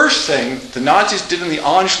first thing the Nazis did in the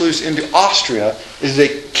Anschluss into Austria is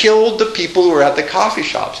they killed the people who were at the coffee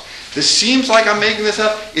shops. This seems like I'm making this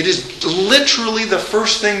up. It is literally the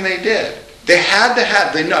first thing they did. They had to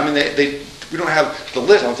have, we don't have the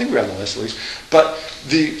list, I don't think we have the list at least, but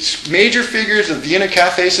the major figures of Vienna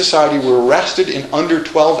Cafe Society were arrested in under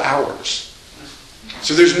 12 hours.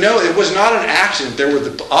 So it was not an accident. There were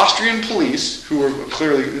the Austrian police, who were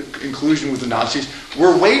clearly in collusion with the Nazis,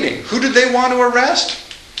 were waiting. Who did they want to arrest?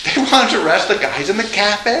 They wanted to arrest the guys in the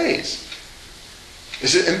cafes.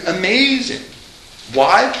 It's amazing.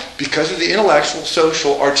 Why? Because of the intellectual,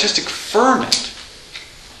 social, artistic ferment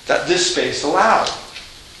that this space allowed.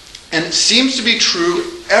 And it seems to be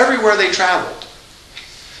true everywhere they traveled.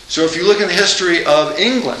 So if you look in the history of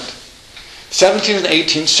England, 17th and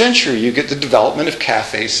 18th century, you get the development of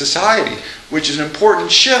cafe society, which is an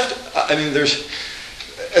important shift. I mean, there's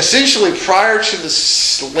essentially prior to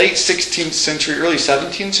the late 16th century, early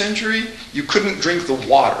 17th century, you couldn't drink the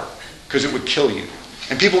water because it would kill you.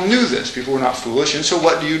 And people knew this. People were not foolish. And so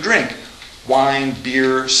what do you drink? Wine,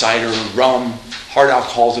 beer, cider, rum, hard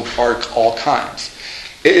alcohols of all kinds.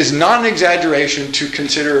 It is not an exaggeration to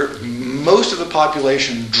consider most of the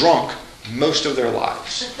population drunk most of their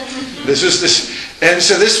lives. And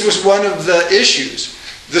so this was one of the issues.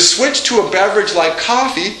 The switch to a beverage like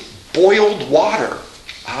coffee, boiled water.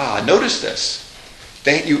 Notice this.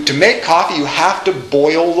 To make coffee, you have to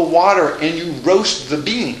boil the water and you roast the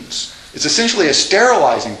beans. It's essentially a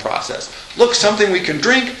sterilizing process. Look, something we can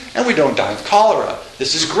drink and we don't die of cholera.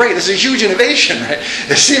 This is great. This is a huge innovation, right?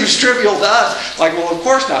 It seems trivial to us. Like, well, of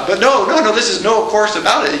course not. But no, this is no of course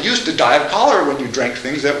about it. It used to die of cholera when you drank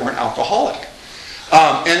things that weren't alcoholic.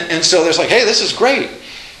 And so there's like, hey, this is great.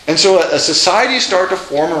 And so a society started to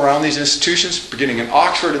form around these institutions, beginning in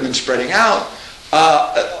Oxford and then spreading out.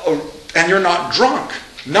 And you're not drunk.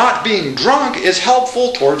 Not being drunk is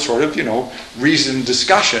helpful towards sort of, reasoned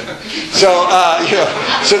discussion. So,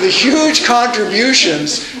 so the huge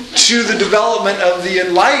contributions to the development of the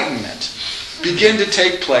Enlightenment begin to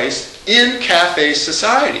take place in cafe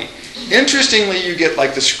society. Interestingly, you get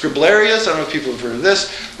like the Scriblerias, I don't know if people have heard of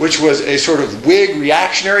this, which was a sort of Whig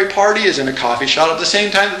reactionary party, is in a coffee shop at the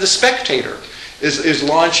same time that the Spectator is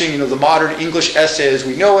launching, the modern English essay as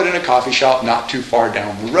we know it in a coffee shop not too far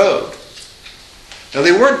down the road. Now,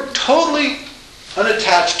 they weren't totally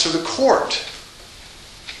unattached to the court.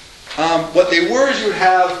 What they were is you would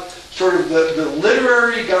have sort of the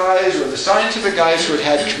literary guys or the scientific guys who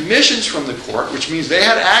had commissions from the court, which means they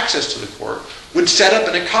had access to the court, would set up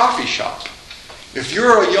in a coffee shop. If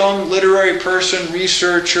you're a young literary person,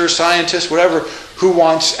 researcher, scientist, whatever, who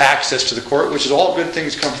wants access to the court, which is all good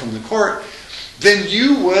things come from the court, then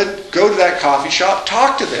you would go to that coffee shop,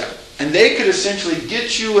 talk to them, and they could essentially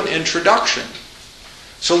get you an introduction.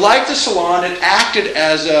 So like the Salon, it acted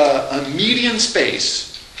as a median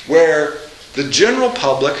space where the general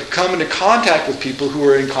public could come into contact with people who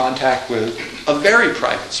were in contact with a very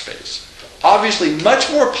private space. Obviously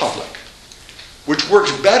much more public, which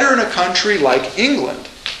works better in a country like England.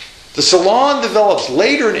 The Salon develops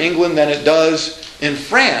later in England than it does in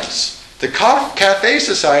France. The Café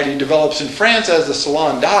Society develops in France as the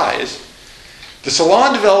Salon dies. The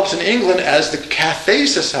Salon develops in England as the Café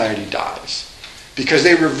Society dies, because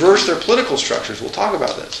they reverse their political structures. We'll talk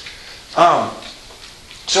about this.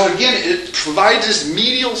 So again, it provides this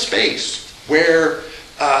medial space where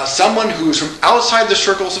someone who's from outside the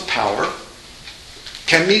circles of power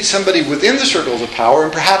can meet somebody within the circles of power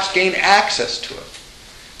and perhaps gain access to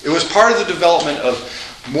it. It was part of the development of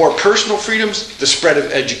more personal freedoms, the spread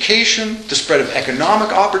of education, the spread of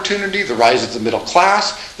economic opportunity, the rise of the middle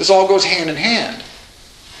class. This all goes hand in hand.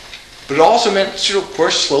 But it also meant, of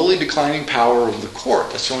course, slowly declining power of the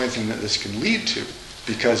court. That's the only thing that this can lead to.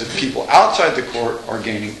 Because if people outside the court are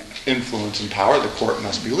gaining influence and power, the court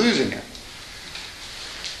must be losing it.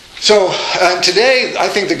 So today, I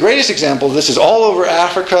think the greatest example of this is all over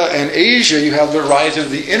Africa and Asia. You have the rise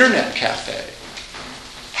of the internet cafe.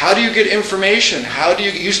 How do you get information?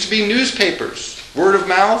 It used to be newspapers, word of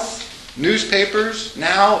mouth, newspapers.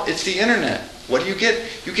 Now it's the internet. What do you get?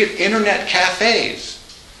 You get internet cafes.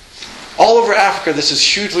 All over Africa, this is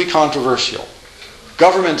hugely controversial.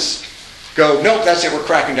 Governments go, nope, that's it, we're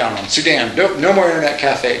cracking down on. Sudan, nope, no more internet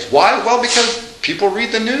cafes. Why? Well, because people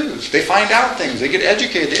read the news. They find out things. They get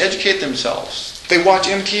educated. They educate themselves. They watch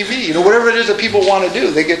MTV. Whatever it is that people want to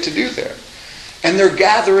do, they get to do there. And they're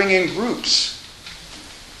gathering in groups.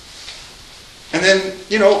 And then,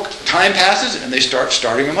 time passes and they start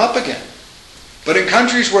starting them up again. But in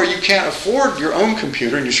countries where you can't afford your own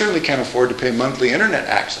computer, and you certainly can't afford to pay monthly internet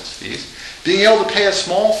access fees, being able to pay a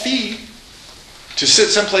small fee to sit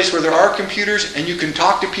someplace where there are computers and you can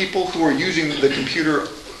talk to people who are using the computer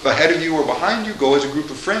ahead of you or behind you, go as a group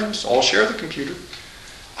of friends, all share the computer.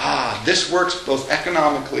 This works both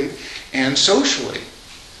economically and socially.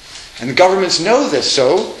 And the governments know this,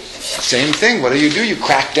 so same thing. What do? You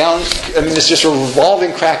crack down. It's just a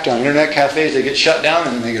revolving crackdown. Internet cafes, they get shut down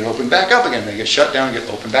and then they get opened back up again. They get shut down and get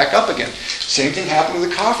opened back up again. Same thing happened with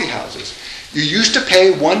the coffee houses. You used to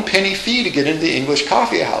pay 1 penny fee to get into the English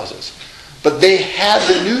coffee houses. But they had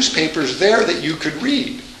the newspapers there that you could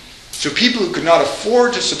read. So people who could not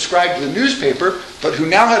afford to subscribe to the newspaper, but who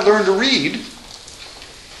now had learned to read,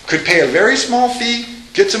 could pay a very small fee,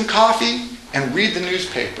 get some coffee, and read the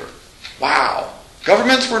newspaper. Wow.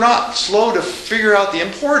 Governments were not slow to figure out the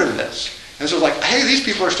import of this. And so it's like, hey, these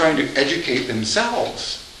people are starting to educate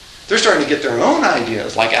themselves. They're starting to get their own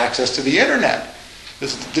ideas, like access to the internet.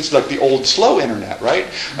 This is like the old slow internet, right?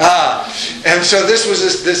 And so this was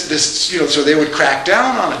so they would crack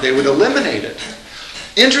down on it. They would eliminate it.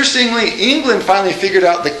 Interestingly, England finally figured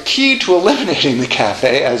out the key to eliminating the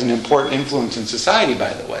cafe as an important influence in society,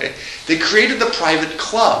 by the way. They created the private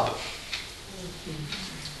club.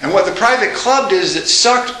 And what the private club did is it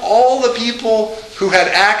sucked all the people who had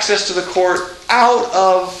access to the court out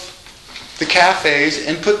of the cafes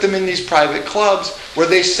and put them in these private clubs where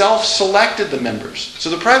they self-selected the members. So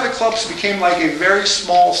the private clubs became like a very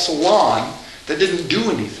small salon that didn't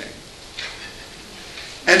do anything.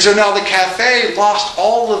 And so now the cafe lost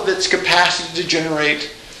all of its capacity to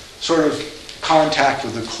generate sort of contact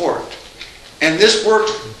with the court. And this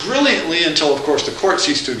worked brilliantly until, of course, the court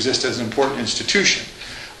ceased to exist as an important institution.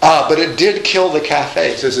 But it did kill the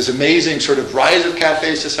cafe. So there's this amazing sort of rise of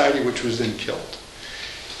cafe society, which was then killed.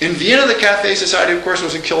 In Vienna, the cafe society, of course,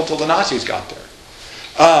 wasn't killed until the Nazis got there.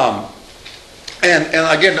 And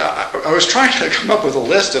again, I was trying to come up with a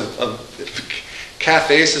list of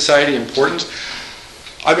cafe society importance.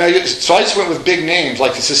 So I just went with big names,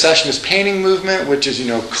 like the secessionist painting movement, which is,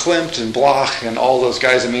 Klimt and Bloch and all those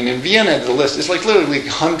guys. I mean, in Vienna, the list is like literally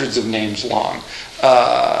hundreds of names long.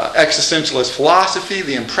 Existentialist philosophy,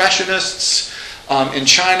 the Impressionists. In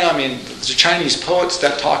China, I mean, the Chinese poets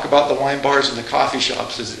that talk about the wine bars and the coffee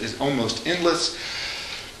shops is almost endless.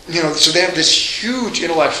 So they have this huge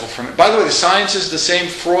intellectual ferment. By the way, the science is the same.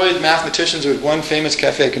 Freud, mathematicians, there was one famous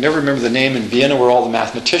cafe, I can never remember the name, in Vienna where all the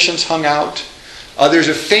mathematicians hung out. There's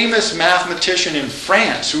a famous mathematician in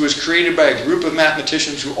France who was created by a group of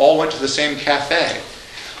mathematicians who all went to the same cafe.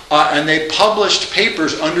 And they published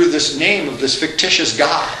papers under this name of this fictitious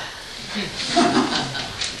guy.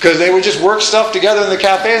 Because they would just work stuff together in the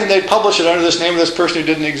cafe and they'd publish it under this name of this person who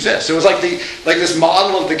didn't exist. It was like this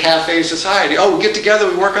model of the cafe society. Oh, we get together,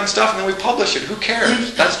 we work on stuff, and then we publish it. Who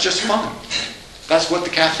cares? That's just fun. That's what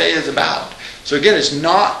the cafe is about. So again, it's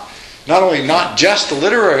not only not just the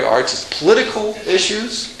literary arts, it's political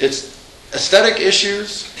issues, it's aesthetic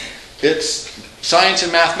issues, it's science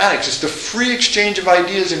and mathematics. It's the free exchange of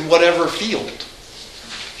ideas in whatever field.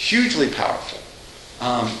 Hugely powerful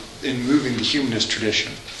in moving the humanist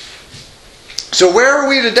tradition. So where are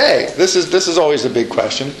we today? This is always a big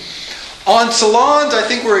question. On salons, I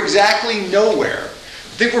think we're exactly nowhere.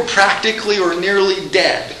 I think we're practically or nearly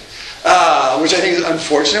dead, which I think is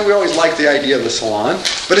unfortunate. We always like the idea of the salon,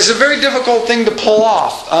 but it's a very difficult thing to pull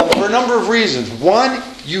off for a number of reasons. One,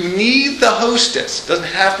 you need the hostess. It doesn't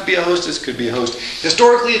have to be a hostess, could be a host.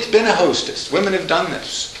 Historically, it's been a hostess. Women have done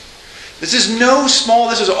this. This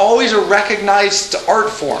is always a recognized art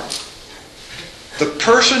form. The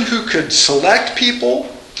person who could select people,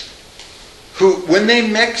 who, when they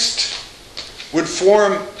mixed, would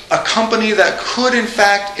form a company that could, in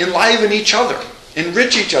fact, enliven each other,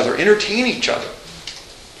 enrich each other, entertain each other.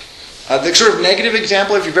 The sort of negative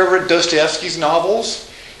example, if you've ever read Dostoevsky's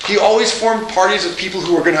novels, he always formed parties of people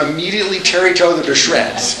who were going to immediately tear each other to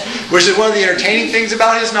shreds, which is one of the entertaining things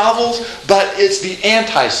about his novels, but it's the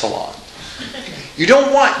anti-salon. You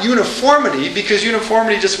don't want uniformity, because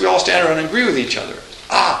uniformity just we all stand around and agree with each other.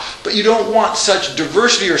 But you don't want such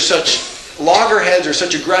diversity or such loggerheads or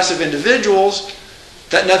such aggressive individuals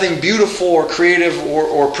that nothing beautiful or creative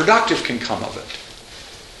or productive can come of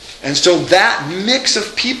it. And so that mix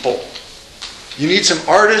of people, you need some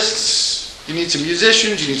artists, you need some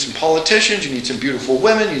musicians, you need some politicians, you need some beautiful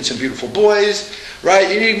women, you need some beautiful boys,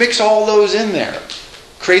 right? You need to mix all those in there.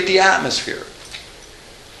 Create the atmosphere.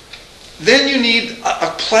 Then you need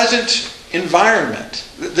a pleasant environment.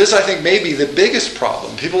 This, I think, may be the biggest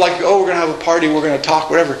problem. People like, we're going to have a party, we're going to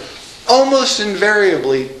talk, whatever. Almost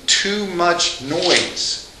invariably, too much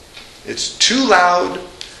noise. It's too loud.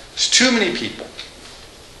 It's too many people.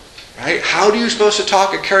 Right? How are you supposed to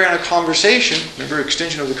talk and carry on a conversation, remember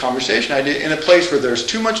extension of the conversation idea, in a place where there's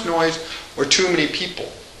too much noise or too many people?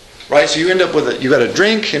 Right? So you end up with you've got a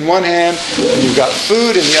drink in one hand, and you've got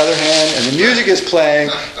food in the other hand, and the music is playing,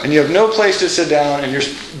 and you have no place to sit down, and you're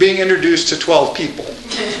being introduced to 12 people.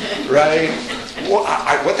 Right? Well,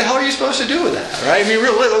 what the hell are you supposed to do with that? Right? I mean,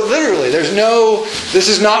 literally, this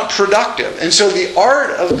is not productive. And so the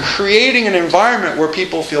art of creating an environment where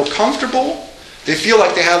people feel comfortable, they feel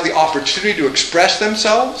like they have the opportunity to express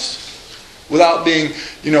themselves without being,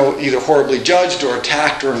 either horribly judged or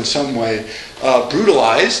attacked or in some way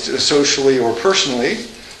brutalized, socially or personally.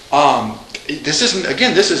 this isn't,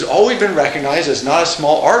 again, this has always been recognized as not a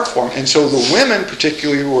small art form. And so the women,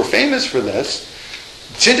 particularly who were famous for this,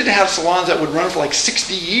 tended to have salons that would run for like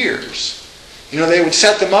 60 years. They would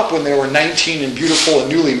set them up when they were 19 and beautiful and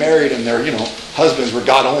newly married, and their, husbands were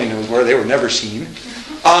God only knows where, they were never seen.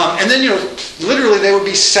 And then, literally they would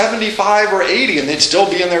be 75 or 80 and they'd still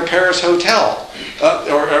be in their Paris hotel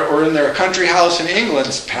or in their country house in England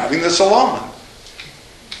having the salon.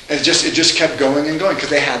 It just kept going and going because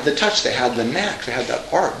they had the touch, they had the knack, they had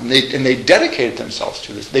that art, and they dedicated themselves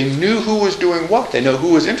to this. They knew who was doing what. They knew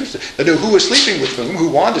who was interested. They knew who was sleeping with whom, who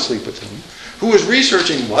wanted to sleep with whom, who was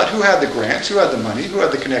researching what, who had the grants, who had the money, who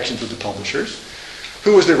had the connections with the publishers,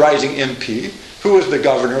 who was the rising MP, who was the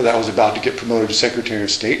governor that was about to get promoted to Secretary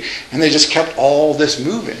of State, and they just kept all this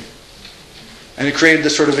moving. And it created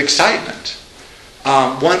this sort of excitement.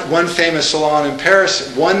 One famous salon in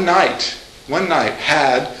Paris, one night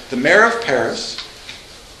had the mayor of Paris,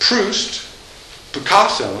 Proust,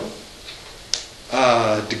 Picasso,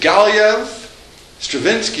 Degaliev,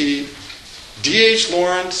 Stravinsky, D.H.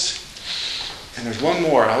 Lawrence, and there's one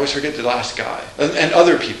more, I always forget the last guy, and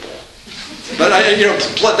other people. But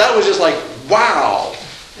that was just like, wow,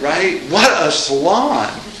 right? What a salon.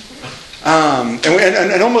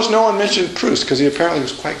 And almost no one mentioned Proust because he apparently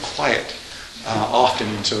was quite quiet often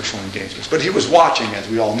in social engagements. But he was watching, as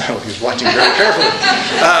we all know. He was watching very carefully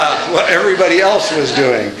what everybody else was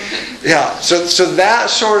doing. Yeah, so that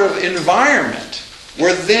sort of environment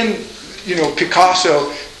where then,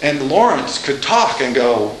 Picasso and Lawrence could talk and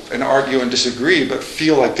go and argue and disagree, but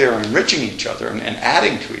feel like they were enriching each other and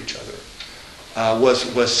adding to each other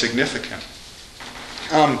was significant.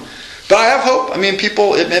 But I have hope.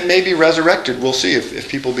 People, it may be resurrected. We'll see if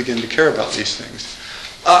people begin to care about these things.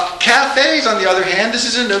 Cafes, on the other hand, this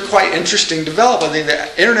isn't a quite interesting development. I think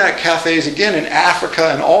the internet cafes, again, in Africa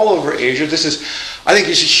and all over Asia, I think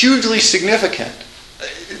is hugely significant.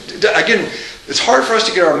 Again, it's hard for us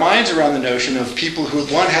to get our minds around the notion of people who,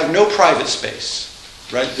 one, have no private space,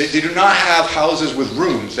 right? They do not have houses with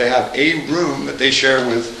rooms. They have a room that they share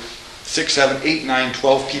with 6, 7, 8, 9,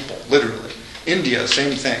 12 people, literally. India,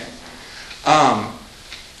 same thing.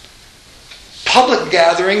 Public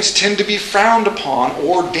gatherings tend to be frowned upon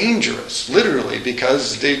or dangerous, literally,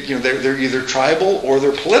 because they're either tribal or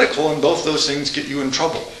they're political, and both those things get you in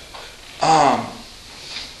trouble.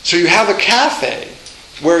 So you have a cafe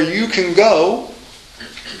where you can go.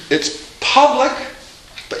 It's public,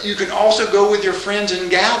 but you can also go with your friends and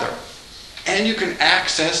gather, and you can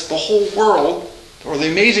access the whole world or the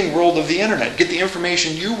amazing world of the internet. Get the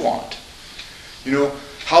information you want.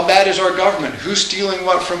 How bad is our government? Who's stealing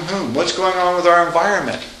what from whom? What's going on with our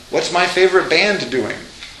environment? What's my favorite band doing?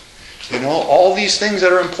 All these things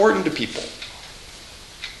that are important to people.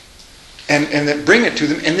 And then bring it to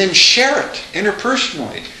them and then share it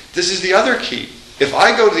interpersonally. This is the other key. If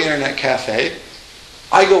I go to the internet cafe,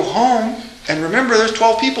 I go home and remember there's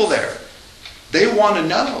 12 people there. They want to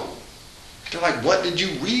know. They're like, what did you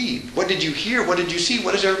read? What did you hear? What did you see?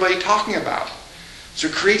 What is everybody talking about? So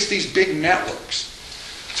it creates these big networks.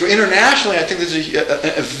 So internationally, I think this is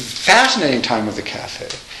a fascinating time with the cafe.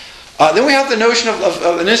 Then we have the notion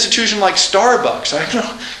of an institution like Starbucks. I'm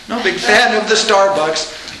no big fan of the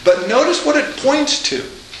Starbucks, but notice what it points to.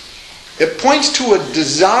 It points to a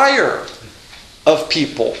desire of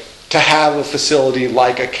people to have a facility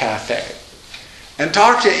like a cafe. And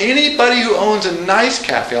talk to anybody who owns a nice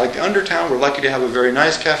cafe. Like Undertown, we're lucky to have a very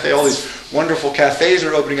nice cafe. All these wonderful cafes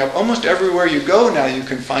are opening up. Almost everywhere you go now, you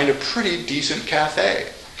can find a pretty decent cafe.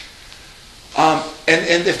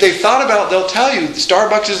 And if they thought about it, they'll tell you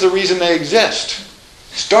Starbucks is the reason they exist.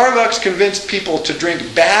 Starbucks convinced people to drink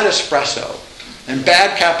bad espresso and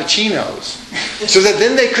bad cappuccinos so that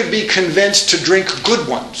then they could be convinced to drink good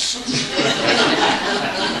ones.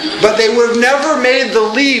 But they would have never made the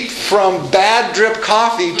leap from bad drip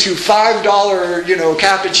coffee to $5,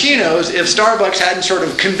 cappuccinos if Starbucks hadn't sort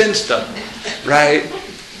of convinced them, right?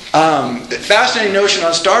 Fascinating notion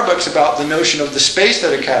on Starbucks about the notion of the space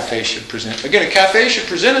that a cafe should present. Again, a cafe should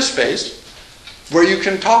present a space where you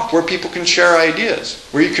can talk, where people can share ideas,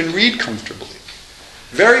 where you can read comfortably.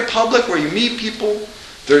 Very public, where you meet people.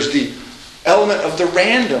 There's the element of the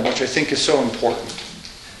random, which I think is so important.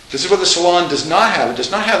 This is what the salon does not have. It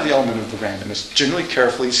does not have the element of the random. It's generally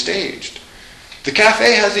carefully staged. The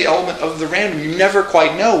cafe has the element of the random. You never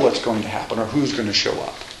quite know what's going to happen or who's going to show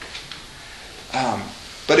up.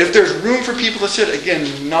 But if there's room for people to sit,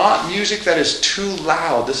 again, not music that is too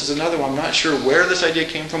loud. This is another one. I'm not sure where this idea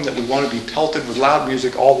came from, that we want to be pelted with loud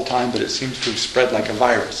music all the time, but it seems to have spread like a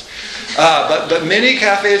virus. But many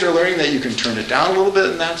cafes are learning that you can turn it down a little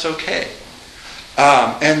bit, and that's okay.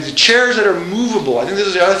 And the chairs that are movable, I think this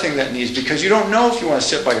is the other thing that needs, because you don't know if you want to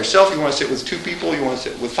sit by yourself, you want to sit with 2 people, you want to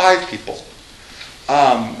sit with 5 people.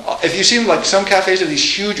 If you see like some cafes have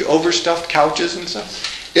these huge overstuffed couches and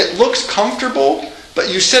stuff, it looks comfortable, but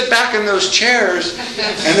you sit back in those chairs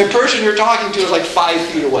and the person you're talking to is like 5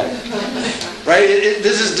 feet away. Right?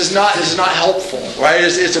 This is not helpful. Right?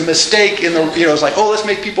 It's a mistake in the, it's like, oh, let's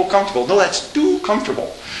make people comfortable. No, that's too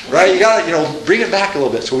comfortable. Right? You got to, bring it back a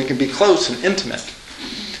little bit so we can be close and intimate.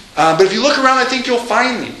 But if you look around, I think you'll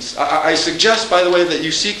find these. I suggest, by the way, that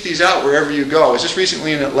you seek these out wherever you go. I was just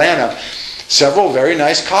recently in Atlanta. Several very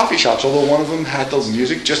nice coffee shops, although one of them had the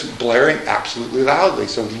music just blaring absolutely loudly,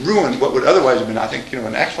 so it ruined what would otherwise have been, I think,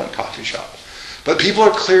 an excellent coffee shop. But people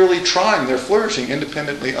are clearly trying. They're flourishing,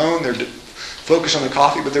 independently owned. They're focused on the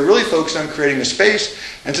coffee, but they're really focused on creating a space.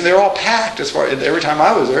 And so they're all packed. Every time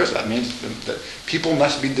I was there, so that means that people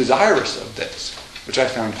must be desirous of this, which I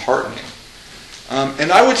found heartening.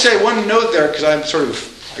 And I would say one note there, because I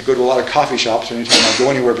go to a lot of coffee shops anytime I go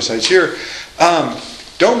anywhere besides here.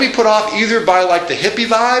 Don't be put off either by like the hippie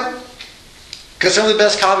vibe, because some of the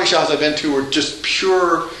best coffee shops I've been to were just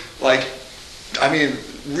pure,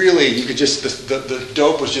 really, you could just, the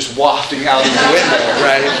dope was just wafting out of the window,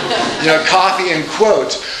 right? Coffee in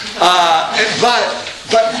quotes.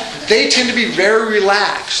 But they tend to be very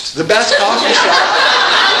relaxed. The best coffee shop,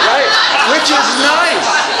 right? Which is nice.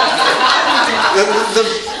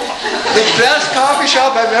 The best coffee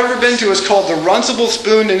shop I've ever been to is called the Runcible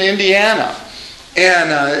Spoon in Indiana.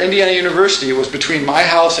 And Indiana University, it was between my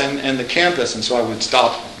house and the campus, and so I would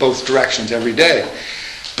stop both directions every day.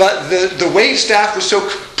 But the wait staff was so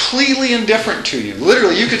completely indifferent to you.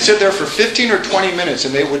 Literally, you could sit there for 15 or 20 minutes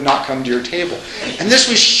and they would not come to your table. And this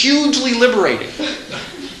was hugely liberating.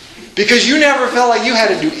 Because you never felt like you had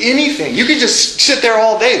to do anything. You could just sit there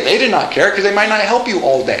all day. They did not care because they might not help you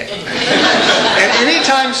all day. And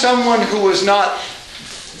anytime someone who was not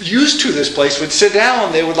used to this place would sit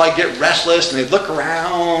down, they would get restless and they'd look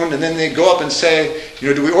around and then they'd go up and say,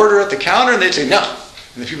 do we order at the counter? And they'd say, no.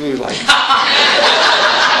 And the people would be like,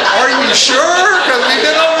 are you sure? Because we've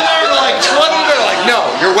been over there for 20 minutes. They're like, no,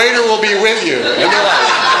 your waiter will be with you. And they're like,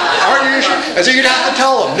 are you sure? And so you'd have to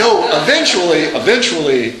tell them, no,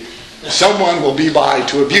 eventually, someone will be by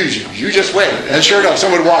to abuse you. You just wait. And sure enough,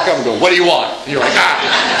 someone would walk up and go, what do you want? And you're like,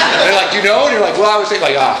 And they're like, you know? And you're like, well, I was thinking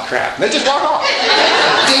crap. And they just walk off.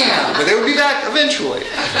 Damn. But they would be back eventually.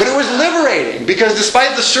 But it was liberating because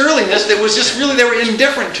despite the surliness, it was just really, they were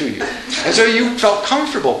indifferent to you. And so you felt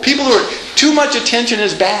comfortable. People who are, too much attention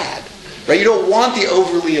is bad. Right? You don't want the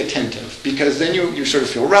overly attentive because then you sort of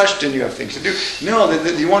feel rushed and you have things to do. No,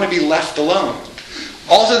 you want to be left alone.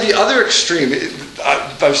 Also, the other extreme,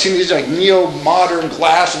 I've seen these neo-modern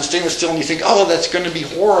glass and stainless steel, and you think, oh, that's going to be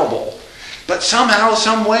horrible. But somehow,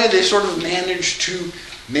 some way, they sort of manage to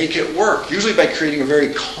make it work. Usually by creating a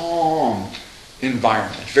very calm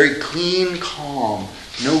environment, very clean, calm,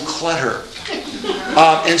 no clutter.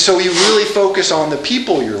 And so you really focus on the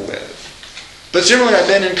people you're with. But similarly, I've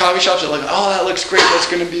been in coffee shops that are like, oh, that looks great, that's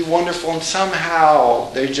going to be wonderful, and somehow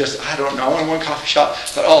they just, I don't know, I went in one coffee shop,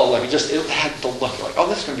 but it had the look, like, oh,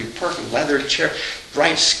 this is going to be perfect, leather chair,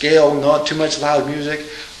 bright scale, not too much loud music,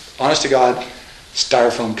 honest to God,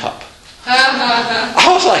 styrofoam cup. I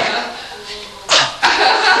was like,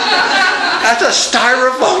 that's a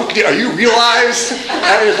styrofoam, you realize?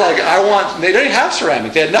 That is they didn't have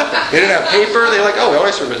ceramic, they had nothing, they didn't have paper, they were like, oh, we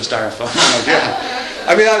always serve it in styrofoam. I'm like, yeah.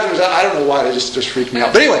 I don't know why, it just freaked me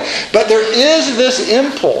out. But anyway, there is this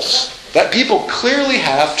impulse that people clearly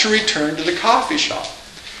have to return to the coffee shop.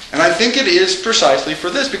 And I think it is precisely for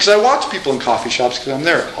this, because I watch people in coffee shops because I'm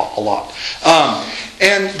there a lot.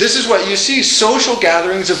 And this is what you see, social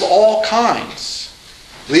gatherings of all kinds,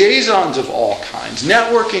 liaisons of all kinds,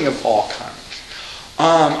 networking of all kinds.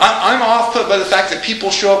 I'm off put by the fact that people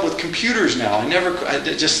show up with computers now.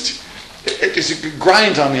 It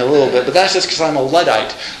grinds on me a little bit, but that's just because I'm a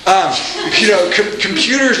Luddite.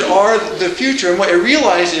 Computers are the future, and what I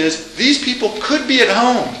realize is these people could be at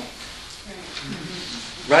home.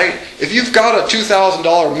 Right? If you've got a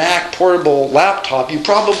 $2,000 Mac portable laptop, you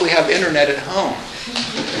probably have internet at home.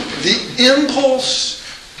 The impulse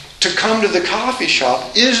to come to the coffee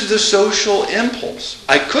shop is the social impulse.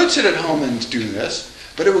 I could sit at home and do this,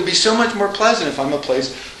 but it would be so much more pleasant if I'm a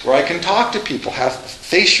place where I can talk to people, have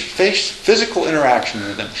physical interaction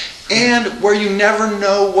with them, and where you never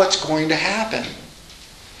know what's going to happen.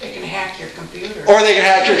 They can hack your computer. Or they can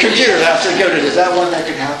hack your computer. That's a good. Is that one that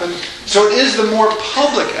can happen? So it is the more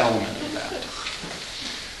public element of that.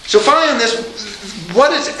 So finally on this,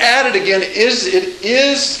 what is added again is it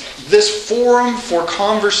is this forum for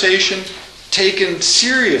conversation taken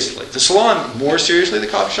seriously. The salon more seriously, the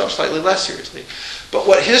coffee shop slightly less seriously. But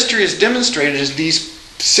what history has demonstrated is these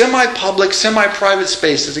semi-public, semi-private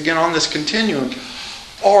spaces, again on this continuum,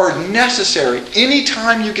 are necessary.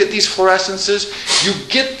 Anytime you get these fluorescences, you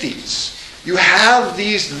get these. You have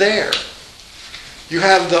these there. You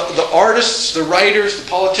have the artists, the writers, the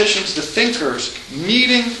politicians, the thinkers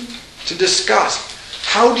meeting to discuss.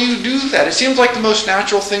 How do you do that? It seems like the most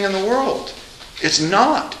natural thing in the world. It's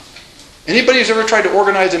not. Anybody who's ever tried to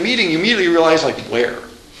organize a meeting, you immediately realize, like, where?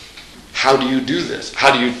 How do you do this?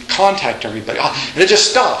 How do you contact everybody? Oh, and it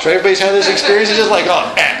just stops, right? Everybody's had this experience. It's just like,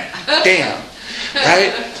 oh, damn.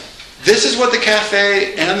 Right? This is what the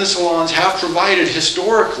cafe and the salons have provided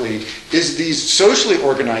historically, is these socially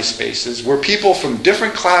organized spaces where people from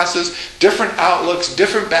different classes, different outlooks,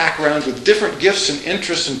 different backgrounds, with different gifts and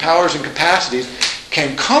interests and powers and capacities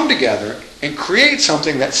can come together and create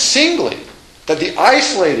something that singly, that the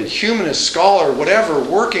isolated humanist, scholar, whatever,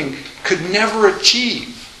 working could never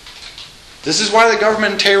achieve. This is why the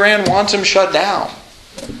government in Tehran wants them shut down.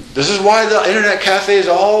 This is why the internet cafes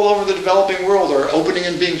all over the developing world are opening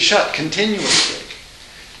and being shut continuously.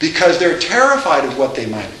 Because they're terrified of what they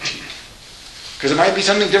might achieve. Because it might be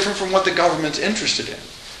something different from what the government's interested in.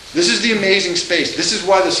 This is the amazing space. This is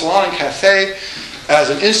why the Salon and Cafe, as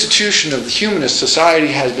an institution of the humanist society,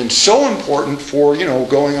 has been so important for,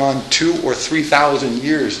 going on 2,000 or 3,000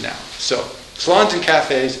 years now. So, salons and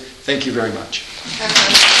cafes, thank you very much.